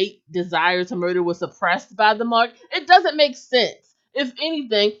the innate desire to murder was suppressed by the mark? It doesn't make sense. If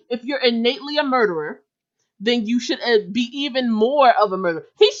anything, if you're innately a murderer, then you should be even more of a murderer.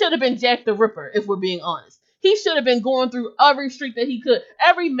 He should have been Jack the Ripper, if we're being honest. He should have been going through every street that he could.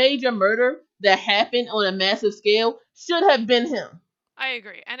 Every major murder that happened on a massive scale should have been him. I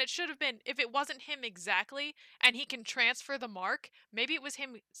agree. And it should have been, if it wasn't him exactly, and he can transfer the mark, maybe it was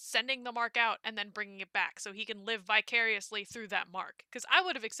him sending the mark out and then bringing it back so he can live vicariously through that mark. Because I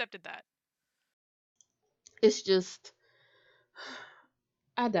would have accepted that. It's just,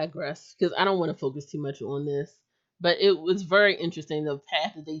 I digress because I don't want to focus too much on this. But it was very interesting the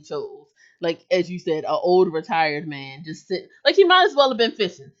path that they chose. Like, as you said, an old retired man just sitting. Like, he might as well have been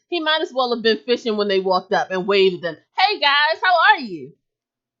fishing. He might as well have been fishing when they walked up and waved at them. Hey guys, how are you?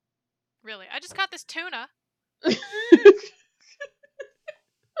 Really. I just caught this tuna.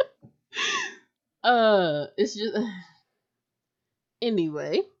 It's just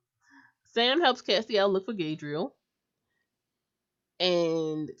anyway. Sam helps Castiel look for Gadriel,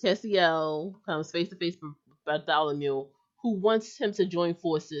 and Castiel comes face to face with Bartholomew, who wants him to join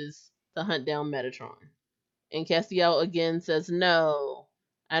forces to hunt down Metatron. And Castiel again says, "No,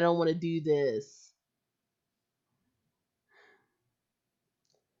 I don't want to do this."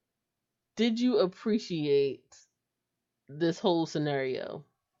 Did you appreciate this whole scenario?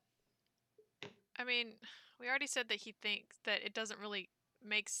 I mean, we already said that he thinks that it doesn't really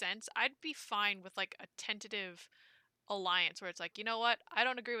make sense. I'd be fine with like a tentative alliance where it's like, you know what? I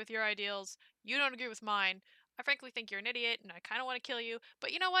don't agree with your ideals. You don't agree with mine. I frankly think you're an idiot and I kind of want to kill you.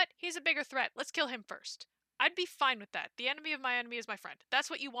 But you know what? He's a bigger threat. Let's kill him first. I'd be fine with that. The enemy of my enemy is my friend. That's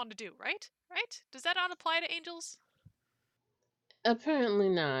what you want to do, right? Right? Does that not apply to angels? Apparently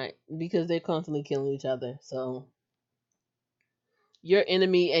not, because they're constantly killing each other. So your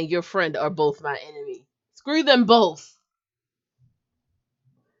enemy and your friend are both my enemy. Screw them both.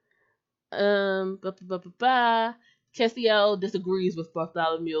 Castiel disagrees with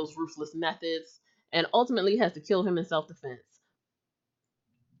Bartholomew's ruthless methods and ultimately has to kill him in self defense.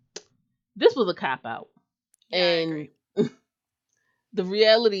 This was a cop out. Yeah, I And agree. the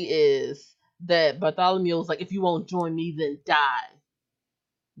reality is that Bartholomew's like, if you won't join me, then die.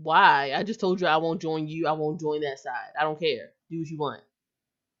 Why? I just told you I won't join you. I won't join that side. I don't care. Do what you want.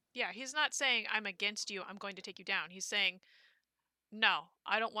 Yeah, he's not saying I'm against you, I'm going to take you down. He's saying, no,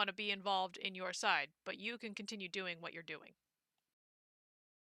 I don't want to be involved in your side, but you can continue doing what you're doing.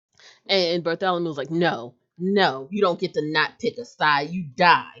 And Bartholomew's like, no, no, you don't get to not pick a side. You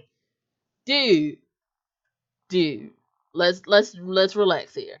die, dude. Dude, let's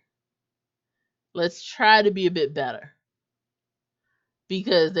relax here. Let's try to be a bit better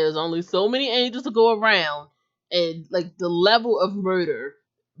because there's only so many angels to go around, and like the level of murder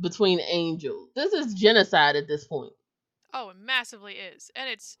between angels, this is genocide at this point. Oh, it massively is. And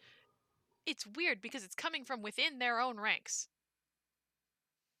it's weird because it's coming from within their own ranks.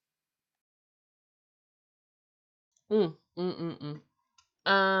 Mm.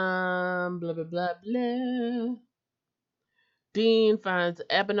 Blah blah blah blah. Dean finds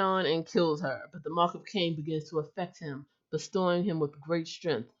Abaddon and kills her, but the mark of Cain begins to affect him, bestowing him with great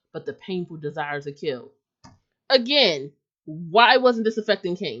strength, but the painful desire to kill. Again, why wasn't this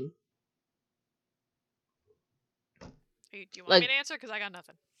affecting Cain? Hey, do you want me to Like, answer? Because I got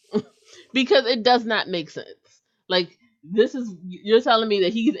nothing. because it does not make sense. Like, this is, you're telling me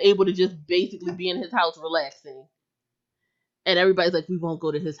that he's able to just basically be in his house relaxing, and everybody's like, we won't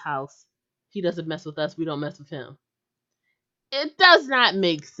go to his house. He doesn't mess with us. We don't mess with him. It does not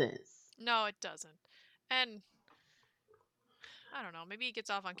make sense. No, it doesn't. And I don't know, maybe he gets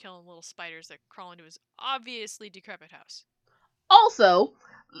off on killing little spiders that crawl into his obviously decrepit house. Also,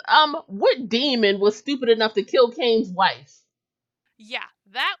 what demon was stupid enough to kill Cain's wife? Yeah,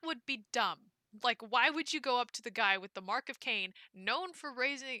 that would be dumb. Like, why would you go up to the guy with the mark of Cain, known for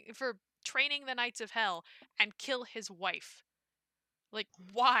training the Knights of Hell, and kill his wife? Like,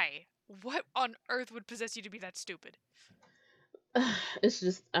 why? What on earth would possess you to be that stupid? It's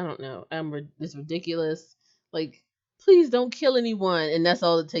just I don't know. It's ridiculous. Like, please don't kill anyone, and that's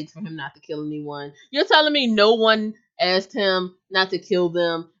all it takes for him not to kill anyone. You're telling me no one asked him not to kill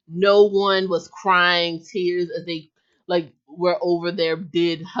them. No one was crying tears as they like were over their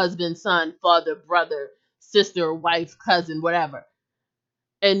dead husband, son, father, brother, sister, wife, cousin, whatever.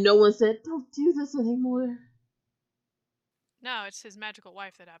 And no one said, "Don't do this anymore." No, it's his magical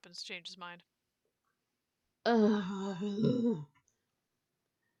wife that happens to change his mind. Ugh.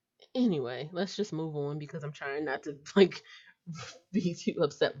 Anyway, let's just move on because I'm trying not to like be too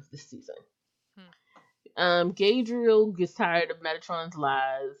upset with this season. Hmm. Gadriel gets tired of Metatron's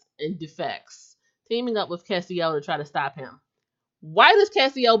lies and defects, teaming up with Castiel to try to stop him. Why does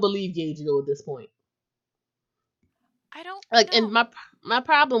Castiel believe Gadriel at this point? I don't Like, and know. my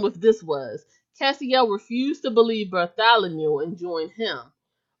problem with this was Castiel refused to believe Bartholomew and join him,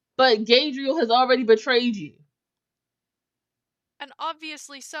 but Gadriel has already betrayed you. And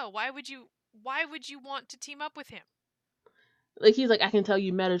obviously so. Why would you want to team up with him? Like, he's like, I can tell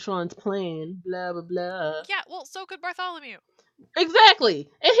you Metatron's plan, blah blah blah. Yeah, well, so could Bartholomew. Exactly,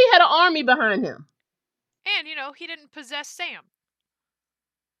 and he had an army behind him. And, he didn't possess Sam.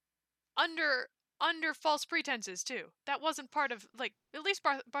 Under false pretenses too. That wasn't part of like at least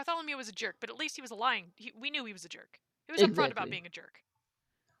Bartholomew was a jerk, but at least he was lying. We knew he was a jerk. He was upfront about Exactly. being a jerk.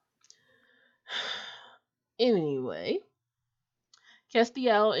 Anyway,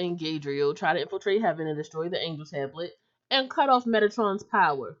 Castiel and Gadriel try to infiltrate Heaven and destroy the Angel Tablet and cut off Metatron's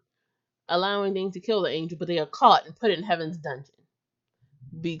power, allowing them to kill the Angel, but they are caught and put in Heaven's dungeon.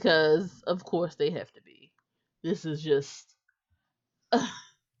 Because, of course, they have to be. This is just.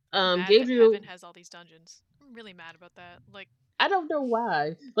 I'm mad that Gadriel. Heaven has all these dungeons. I'm really mad about that. Like, I don't know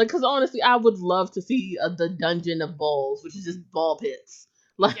why. Like, because honestly, I would love to see the Dungeon of Balls, which is just ball pits.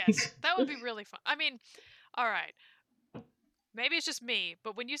 Like, yes, that would be really fun. I mean, all right. Maybe it's just me,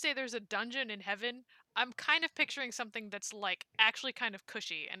 but when you say there's a dungeon in Heaven, I'm kind of picturing something that's like actually kind of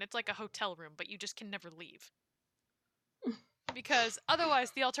cushy and it's like a hotel room, but you just can never leave. Because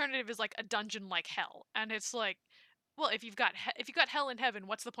otherwise the alternative is like a dungeon like hell, and it's like, well, if you've got hell in Heaven,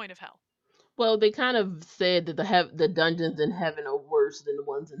 what's the point of hell? well, they kind of said that the dungeons in heaven are worse than the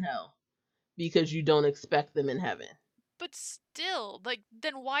ones in hell because you don't expect them in heaven. But still, like,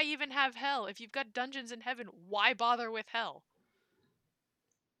 then why even have hell? If you've got dungeons in Heaven, why bother with hell?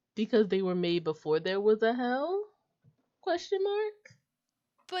 Because they were made before there was a hell? Question mark.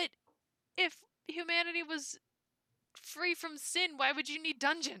 But if humanity was free from sin, why would you need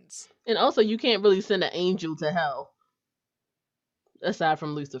dungeons? And also, you can't really send an angel to hell aside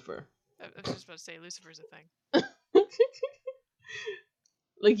from Lucifer. I was just about to say Lucifer's a thing.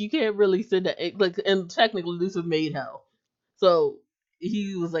 Like, you can't really send a like, and technically Lucifer made hell, so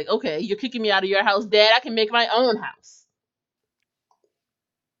he was like, okay, you're kicking me out of your house, Dad. I can make my own house.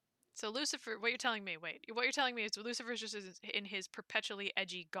 So Lucifer, what you're telling me, wait, what you're telling me is Lucifer's just in his perpetually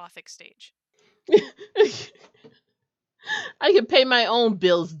edgy gothic stage. I can pay my own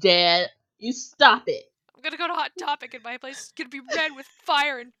bills, Dad. You stop it. I'm gonna go to Hot Topic and my place is gonna be red with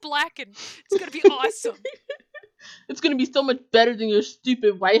fire and black and it's gonna be awesome. It's gonna be so much better than your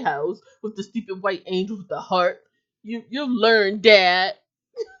stupid White House with the stupid white angel with the heart. You'll learn, Dad.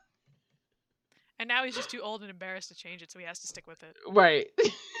 And now he's just too old and embarrassed to change it, so he has to stick with it. Right.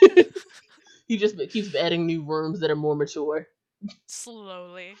 He just keeps adding new rooms that are more mature.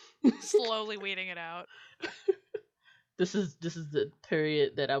 Slowly weeding it out. This is the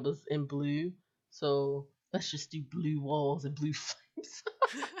period that I was in blue, so let's just do blue walls and blue flames.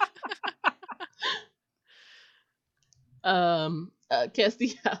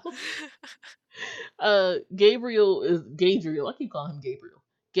 Castiel. Gadriel. I keep calling him Gabriel.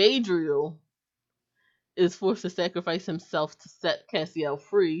 Gadriel is forced to sacrifice himself to set Castiel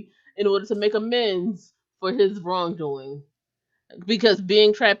free in order to make amends for his wrongdoing. Because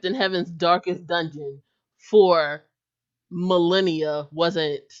being trapped in heaven's darkest dungeon for millennia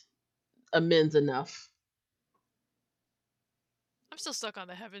wasn't amends enough. I'm still stuck on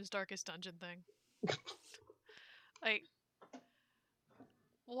the Heaven's Darkest Dungeon thing. Like,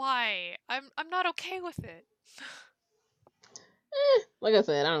 why? I'm not okay with it. Like I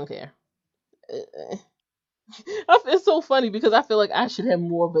said, I don't care. It's so funny because I feel like I should have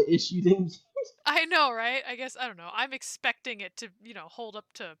more of an issue than you. I know, right? I guess I don't know. I'm expecting it to, hold up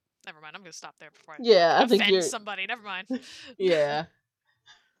to. Never mind. I'm gonna stop there before I Yeah, I think offend you're. somebody. Never mind. Yeah.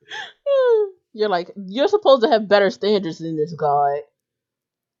 You're like, you're supposed to have better standards than this guy.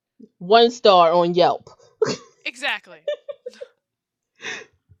 1 star on Yelp. Exactly.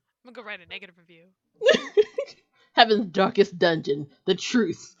 I'm gonna go write a negative review. Heaven's darkest dungeon. The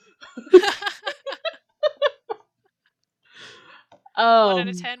truth. One out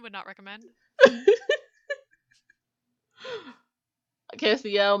of Um, 10 would not recommend.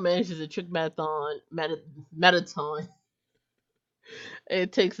 Castiel manages to trick Metaton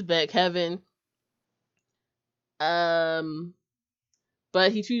and takes back Heaven. Um,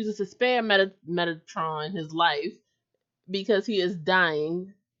 but he chooses to spare Metatron his life because he is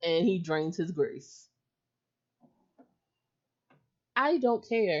dying and he drains his grace. I don't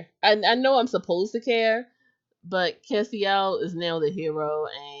care. I know I'm supposed to care, but Castiel is now the hero,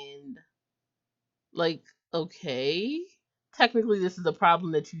 and like, okay, technically this is a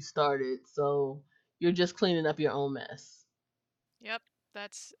problem that you started, so you're just cleaning up your own mess. Yep,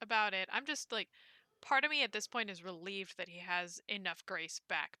 that's about it. I'm just like, part of me at this point is relieved that he has enough grace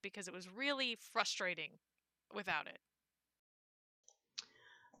back because it was really frustrating without it.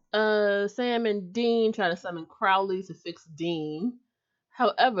 Sam and Dean try to summon Crowley to fix Dean.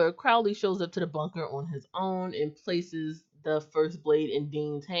 However, Crowley shows up to the bunker on his own and places the first blade in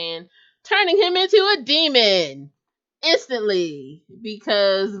Dean's hand, turning him into a demon instantly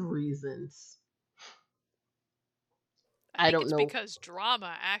because reasons. I I think don't it's know, because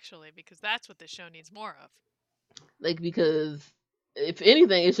drama, actually, because that's what this show needs more of. like, because if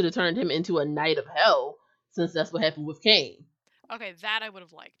anything, it should have turned him into a knight of hell, since that's what happened with Cain. Okay, that I would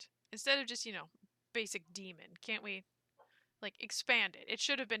have liked. Instead of just, basic demon, can't we, like, expand it? It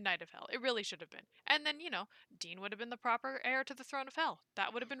should have been Knight of Hell. It really should have been. And then, Dean would have been the proper heir to the throne of hell.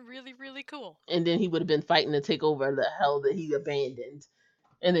 That would have been really, really cool. And then he would have been fighting to take over the hell that he abandoned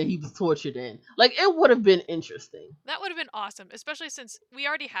and that he was tortured in. Like, it would have been interesting. That would have been awesome, especially since we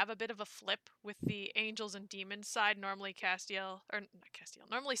already have a bit of a flip with the angels and demons side. Normally Castiel, or not Castiel,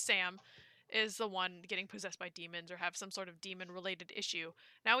 normally Sam is the one getting possessed by demons or have some sort of demon related issue.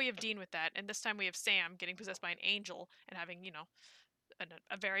 Now we have Dean with that, and this time we have Sam getting possessed by an angel and having,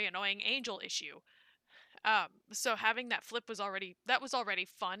 a very annoying angel issue. So having that flip was already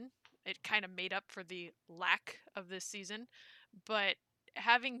fun. It kind of made up for the lack of this season, but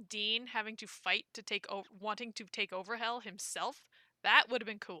having Dean having to fight to take over, wanting to take over Hell himself, that would have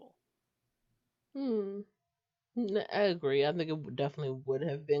been cool. Hmm. I agree. I think it definitely would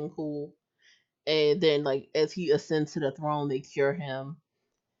have been cool. And then, like, as he ascends to the throne, they cure him.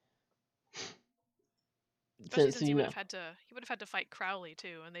 Especially Since since he would have had to fight Crowley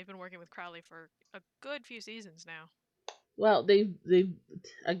too, and they've been working with Crowley for a good few seasons now. well,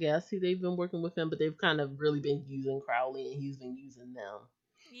 I guess they've been working with him, but they've kind of really been using Crowley, and he's been using them.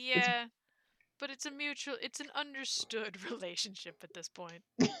 It's Yeah, but it's an understood relationship at this point.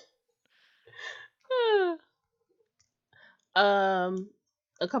 um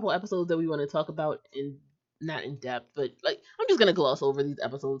a couple episodes that we want to talk about in not in depth, but like I'm just gonna gloss over these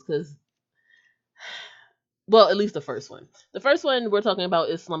episodes because, well, at least the first one. The first one we're talking about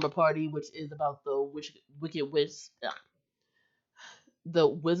is Slumber Party, which is about Wicked Witch, the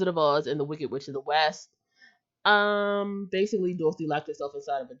Wizard of Oz and the Wicked Witch of the West. Basically, Dorothy locked herself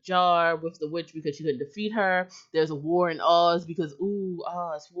inside of a jar with the witch because she couldn't defeat her. There's a war in Oz because, ooh,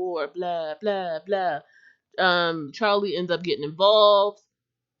 Oz war, blah blah blah. Charlie ends up getting involved.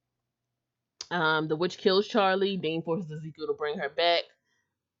 The witch kills Charlie. Dane forces Ezekiel to bring her back.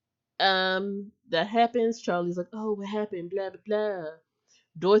 That happens. Charlie's like, oh, what happened? Blah blah blah.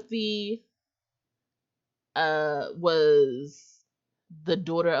 Dorothy was the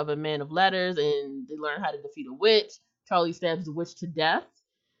daughter of a man of letters, and they learn how to defeat a witch. Charlie stabs the witch to death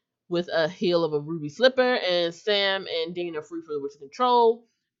with a heel of a ruby slipper, and Sam and Dean are free from the witch's control.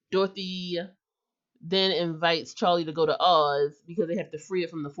 Dorothy then invites Charlie to go to Oz because they have to free it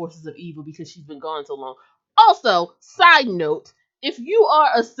from the forces of evil because she's been gone so long. Also, side note, if you are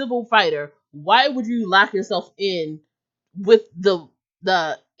a civil fighter, why would you lock yourself in with the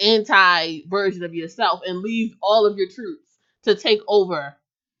anti version of yourself and leave all of your troops to take over?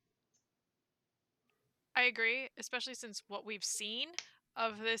 I agree, especially since what we've seen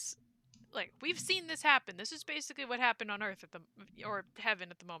of this, like, we've seen this happen. This is basically what happened on Earth or heaven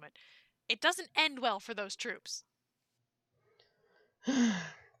at the moment. It doesn't end well for those troops.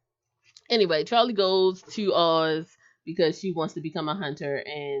 Anyway, Charlie goes to Oz because she wants to become a hunter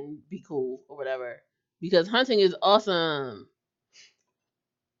and be cool or whatever. Because hunting is awesome.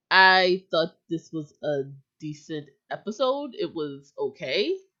 I thought this was a decent episode. It was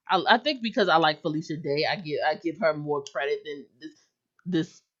okay. I think because I like Felicia Day, I give her more credit than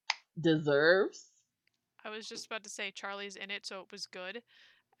this deserves. I was just about to say Charlie's in it, so it was good.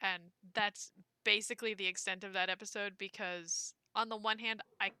 And that's basically the extent of that episode because on the one hand,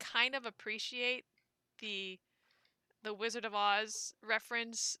 I kind of appreciate the the Wizard of Oz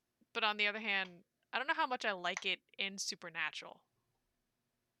reference, but on the other hand, I don't know how much I like it in Supernatural.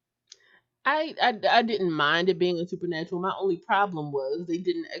 I didn't mind it being a supernatural. My only problem was they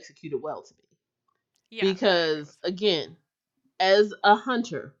didn't execute it well to me. Yeah, that I agree Because with. again, as a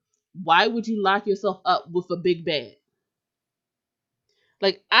hunter, why would you lock yourself up with a big bad?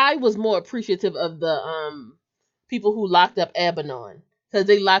 Like I was more appreciative of the people who locked up Abaddon because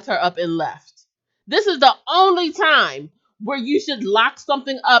they locked her up and left. This is the only time where you should lock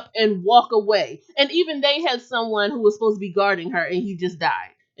something up and walk away. And even they had someone who was supposed to be guarding her and he just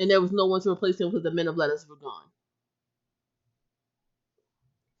died. And there was no one to replace him because the men of letters were gone.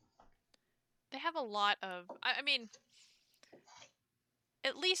 They have a lot of. I mean,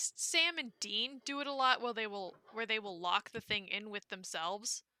 at least Sam and Dean do it a lot where they will lock the thing in with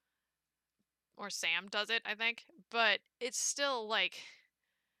themselves, or Sam does it, I think. But it's still like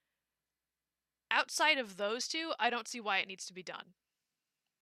outside of those two, I don't see why it needs to be done.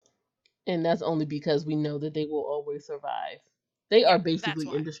 And that's only because we know that they will always survive. They Yeah, are that's basically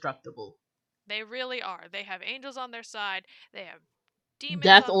why. indestructible. They really are. They have angels on their side. They have demons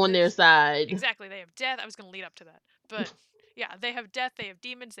Death on on their their side. exactly. They have death. I was going to lead up to that. But yeah, they have death, they have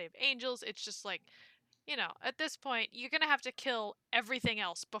demons, they have angels. It's just like, at this point, you're going to have to kill everything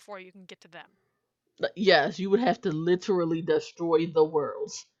else before you can get to them. Yes, you would have to literally destroy the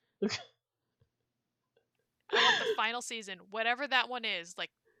world. I want the final season, whatever that one is,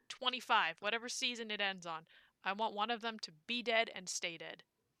 like 25, whatever season it ends on. I want one of them to be dead and stay dead.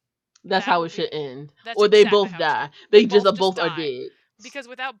 That's That how will it should be end. That's Or they exactly both how it should die. end. They They just both just both are die dead. because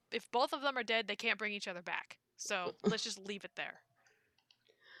without if both of them are dead, they can't bring each other back. So, let's just leave it there.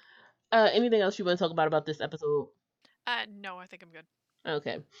 Anything else you want to talk about this episode? No, I think I'm good.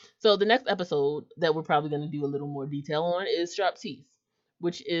 Okay. So the next episode that we're probably going to do a little more detail on is Sharp Teeth,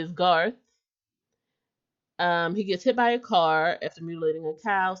 which is Garth. He gets hit by a car after mutilating a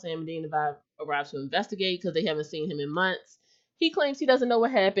cow. Sam and Dean arrive to investigate because they haven't seen him in months. He claims he doesn't know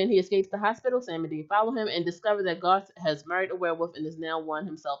what happened. He escapes the hospital. Sam and Dean follow him and discover that Garth has married a werewolf and is now one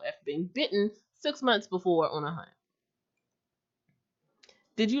himself after being bitten 6 months before on a hunt.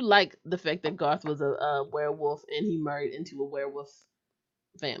 Did you like the fact that Garth was a werewolf and he married into a werewolf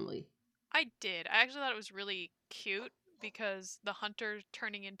family? I did. I actually thought it was really cute because the hunter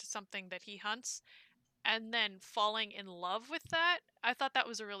turning into something that he hunts and then falling in love with that. I thought that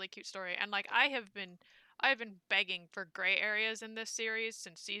was a really cute story. And like I've been begging for gray areas in this series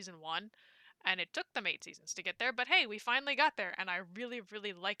since season 1, and it took them 8 seasons to get there, but hey, we finally got there and I really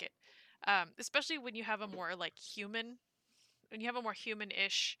really like it. Especially when you have a more like human when you have a more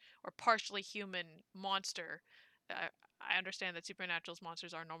human-ish or partially human monster. I understand that Supernatural's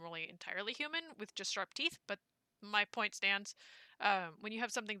monsters are normally entirely human with just sharp teeth, but my point stands. When you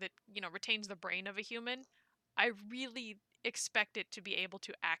have something that retains the brain of a human, I really expect it to be able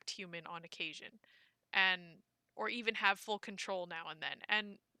to act human on occasion, and or even have full control now and then.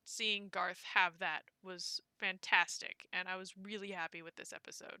 And seeing Garth have that was fantastic, and I was really happy with this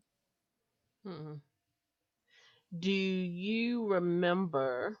episode. Hmm. Do you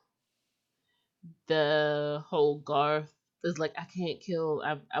remember the whole Garth is like, I can't kill,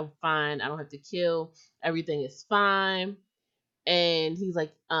 I'm fine, I don't have to kill, everything is fine. And he's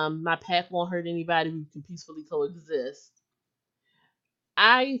like, my pack won't hurt anybody, we can peacefully coexist.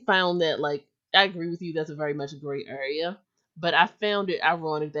 I found that, like, I agree with you, that's a very much a gray area. But I found it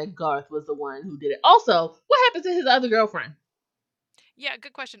ironic that Garth was the one who did it. Also, what happened to his other girlfriend? Yeah,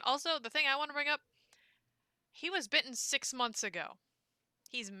 good question. Also, the thing I want to bring up, he was bitten 6 months ago.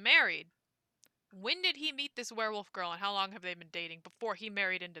 He's married. When did he meet this werewolf girl, and how long have they been dating before he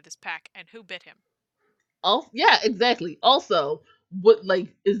married into this pack, and who bit him? Oh, yeah, exactly. Also, what,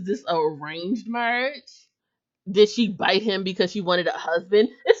 like, is this a arranged marriage? Did she bite him because she wanted a husband?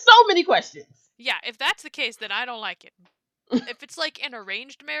 It's so many questions. Yeah, if that's the case, then I don't like it. If it's like an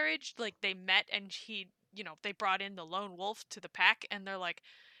arranged marriage, like they met and they brought in the lone wolf to the pack, and they're like,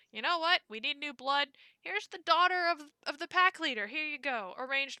 you know what? We need new blood. Here's the daughter of the pack leader. Here you go.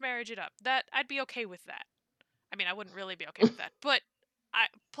 Arranged marriage it up. That I'd be okay with that. I mean, I wouldn't really be okay with that, but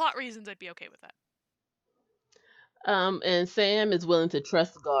plot reasons I'd be okay with that. And Sam is willing to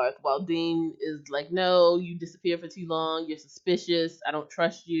trust Garth, while Dean is like, "No, you disappeared for too long. You're suspicious. I don't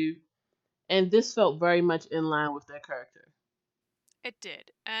trust you." And this felt very much in line with their character. It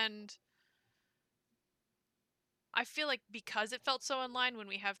did. And I feel like because it felt so in line when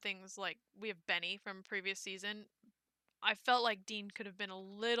we have things like we have Benny from a previous season, I felt like Dean could have been a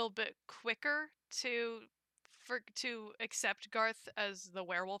little bit quicker to accept Garth as the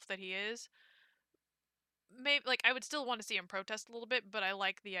werewolf that he is. Maybe like I would still want to see him protest a little bit, but I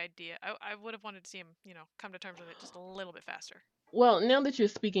like the idea. I would have wanted to see him, come to terms with it just a little bit faster. Well, now that you're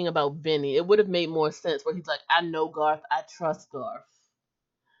speaking about Benny, it would have made more sense where he's like, "I know Garth. I trust Garth."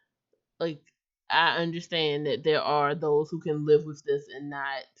 Like, I understand that there are those who can live with this and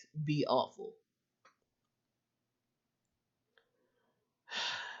not be awful.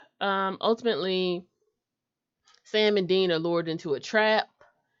 Ultimately, Sam and Dean are lured into a trap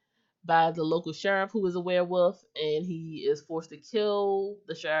by the local sheriff who is a werewolf, and he is forced to kill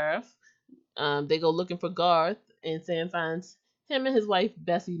the sheriff. They go looking for Garth, and Sam finds him and his wife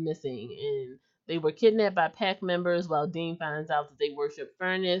Bessie missing, and they were kidnapped by pack members. While Dean finds out that they worship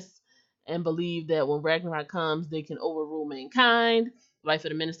Furnace and believe that when Ragnarok comes, they can overrule mankind. The wife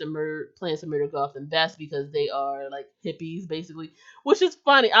of the minister plans to murder Garth and Bess because they are like hippies, basically, which is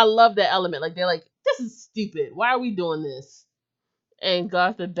funny. I love that element. Like they're like, "This is stupid. Why are we doing this?" And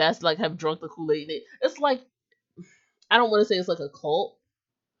Garth and Bess like have drunk the Kool Aid. It's like, I don't want to say it's like a cult,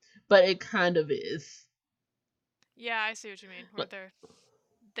 but it kind of is. Yeah, I see what you mean. Where Like,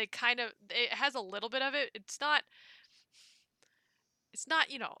 they kind of, it has a little bit of it. It's not,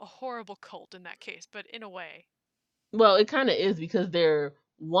 a horrible cult in that case, but in a way. well, it kind of is because they're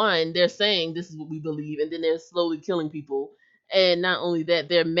saying this is what we believe, and then they're slowly killing people, and not only that,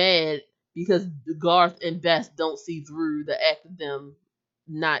 they're mad because Garth and Bess don't see through the act of them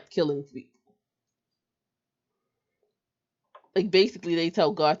not killing people. Like basically, they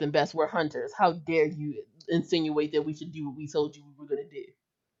tell Garth and Bess, "We're hunters. How dare you insinuate that we should do what we told you we were gonna do?"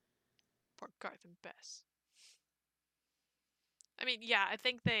 Poor Garth and Bess. I mean, yeah, I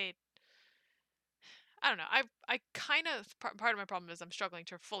think they. I don't know. I kind of part of my problem is I'm struggling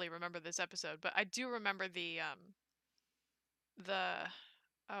to fully remember this episode, but I do remember the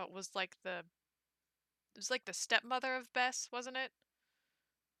it was like the stepmother of Bess, wasn't it?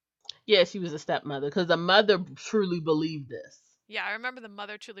 Yeah, she was a stepmother because the mother truly believed this. Yeah, I remember the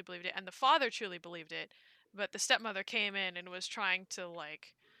mother truly believed it and the father truly believed it, but the stepmother came in and was trying to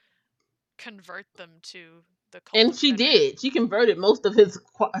like convert them to the cult And of she Fenrir. did. She converted most of his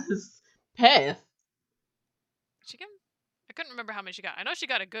path. She can I couldn't remember how many she got. I know she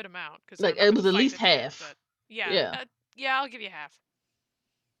got a good amount because I Like remember it the was at fight least at the end, half. but yeah, Yeah. yeah, I'll give you half.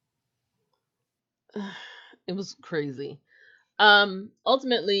 It was crazy.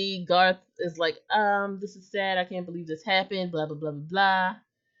 Ultimately Garth is like, this is sad, I can't believe this happened, blah blah blah blah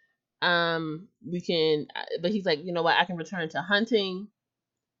blah. We can, but he's like, you know what, I can return to hunting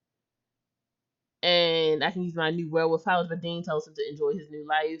and I can use my new werewolf powers. But Dean tells him to enjoy his new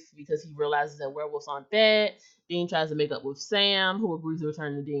life because he realizes that werewolves aren't bad. Dean tries to make up with Sam, who agrees to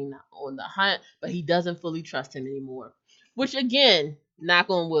return to Dean on the hunt, but he doesn't fully trust him anymore. Which again, knock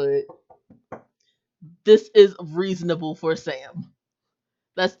on wood, this is reasonable for Sam.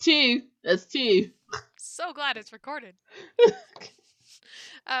 That's two. That's two. So glad it's recorded.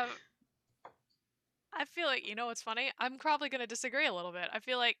 um, I feel like what's funny. I'm probably gonna disagree a little bit. I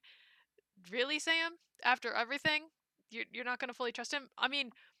feel like really, Sam, after everything, you're not gonna fully trust him. I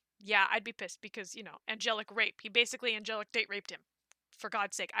mean, yeah, I'd be pissed because angelic rape. He basically angelic date raped him. For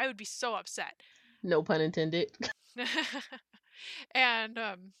God's sake, I would be so upset. No pun intended. And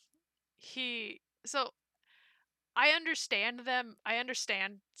he so I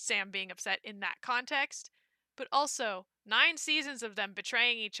understand Sam being upset in that context, but also 9 seasons of them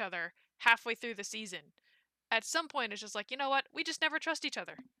betraying each other halfway through the season. At some point, it's just like, you know what? We just never trust each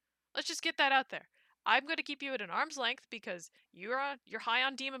other. Let's just get that out there. I'm going to keep you at an arm's length because you're high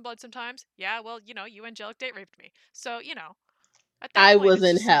on demon blood sometimes. Yeah, well, you angelic date raped me. So, at that I point, was it's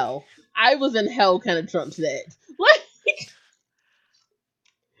in just like, hell. I was in hell kind of trumps that. What?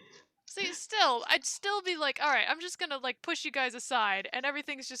 see, still, I'd still be like, all right, I'm just going to like push you guys aside and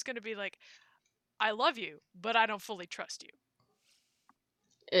everything's just going to be like, I love you, but I don't fully trust you.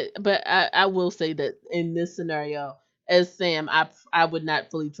 But I will say that in this scenario, as Sam, I would not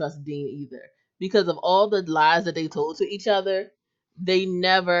fully trust Dean either because of all the lies that they told to each other. They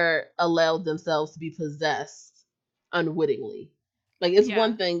never allowed themselves to be possessed unwittingly. Like it's Yeah,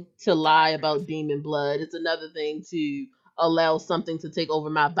 one thing to that I lie agree with. about demon blood; it's another thing to allow something to take over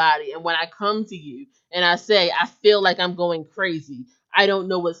my body. And when I come to you and I say I feel like I'm going crazy, I don't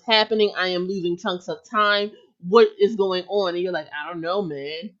know what's happening. I am losing chunks of time. What is going on? And you're like, I don't know,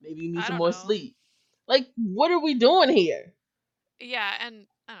 man. Maybe you need I some don't more know. sleep. Like, what are we doing here? Yeah, and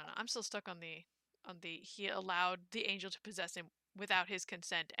I don't know. I'm still stuck on the he allowed the angel to possess him without his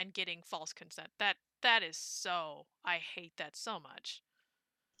consent and getting false consent. That is so I hate that so much.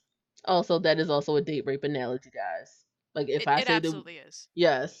 Also, that is also a date rape analogy, guys. Like, if It I it say that, absolutely is.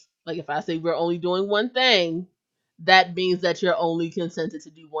 yes, like if I say we're only doing one thing, that means that you're only consented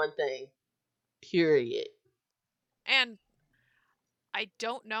to do one thing. Period. And I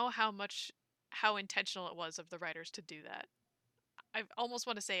don't know how intentional it was of the writers to do that. I almost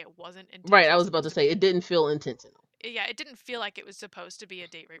want to say it wasn't Right, I intentionally was about supposed to to say be. it didn't feel intentional. yeah, it didn't feel like it was supposed to be a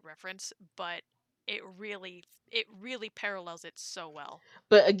date rape reference, but it really parallels it so well.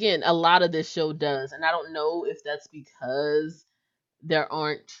 But again, a lot of this show does, and I don't know if that's because there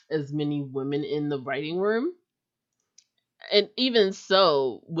aren't as many women in the writing room. And even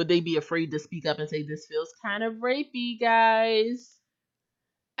so, would they be afraid to speak up and say this feels kind of rapey, guys?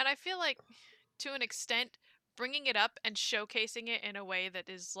 And I feel like, to an extent, bringing it up and showcasing it in a way that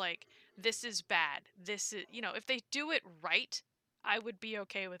is like, this is bad. This is, if they do it right, I would be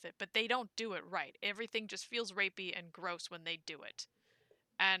okay with it. But they don't do it right. Everything just feels rapey and gross when they do it.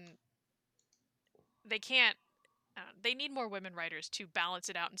 And they can't. They need more women writers to balance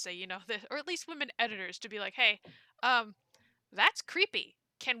it out and say, or at least women editors to be like, hey, um, that's creepy.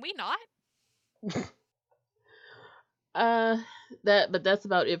 Can we not? Uh, that's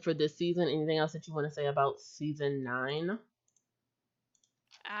about it for this season. Anything else that you want to say about season 9?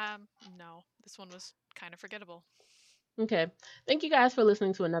 No, this one was kind of forgettable. Okay. Thank you guys for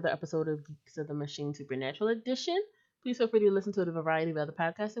listening to another episode of Geeks of the Machine Supernatural Edition. Please feel free to listen to the variety of other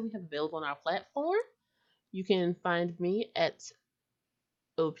podcasts that we have available on our platform. You can find me at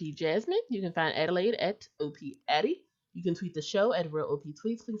OP Jasmine. You can find Adelaide at OP Addy. You can tweet the show at Real OP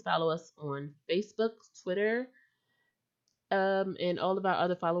Tweets. Please follow us on Facebook, Twitter, and all of our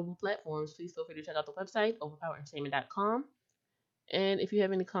other followable platforms. Please feel free to check out the website, overpowerentertainment.com. And if you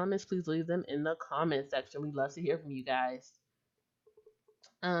have any comments, please leave them in the comment section. We'd love to hear from you guys.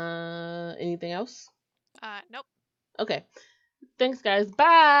 Anything else? Nope. Okay. Thanks, guys.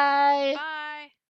 Bye. Bye.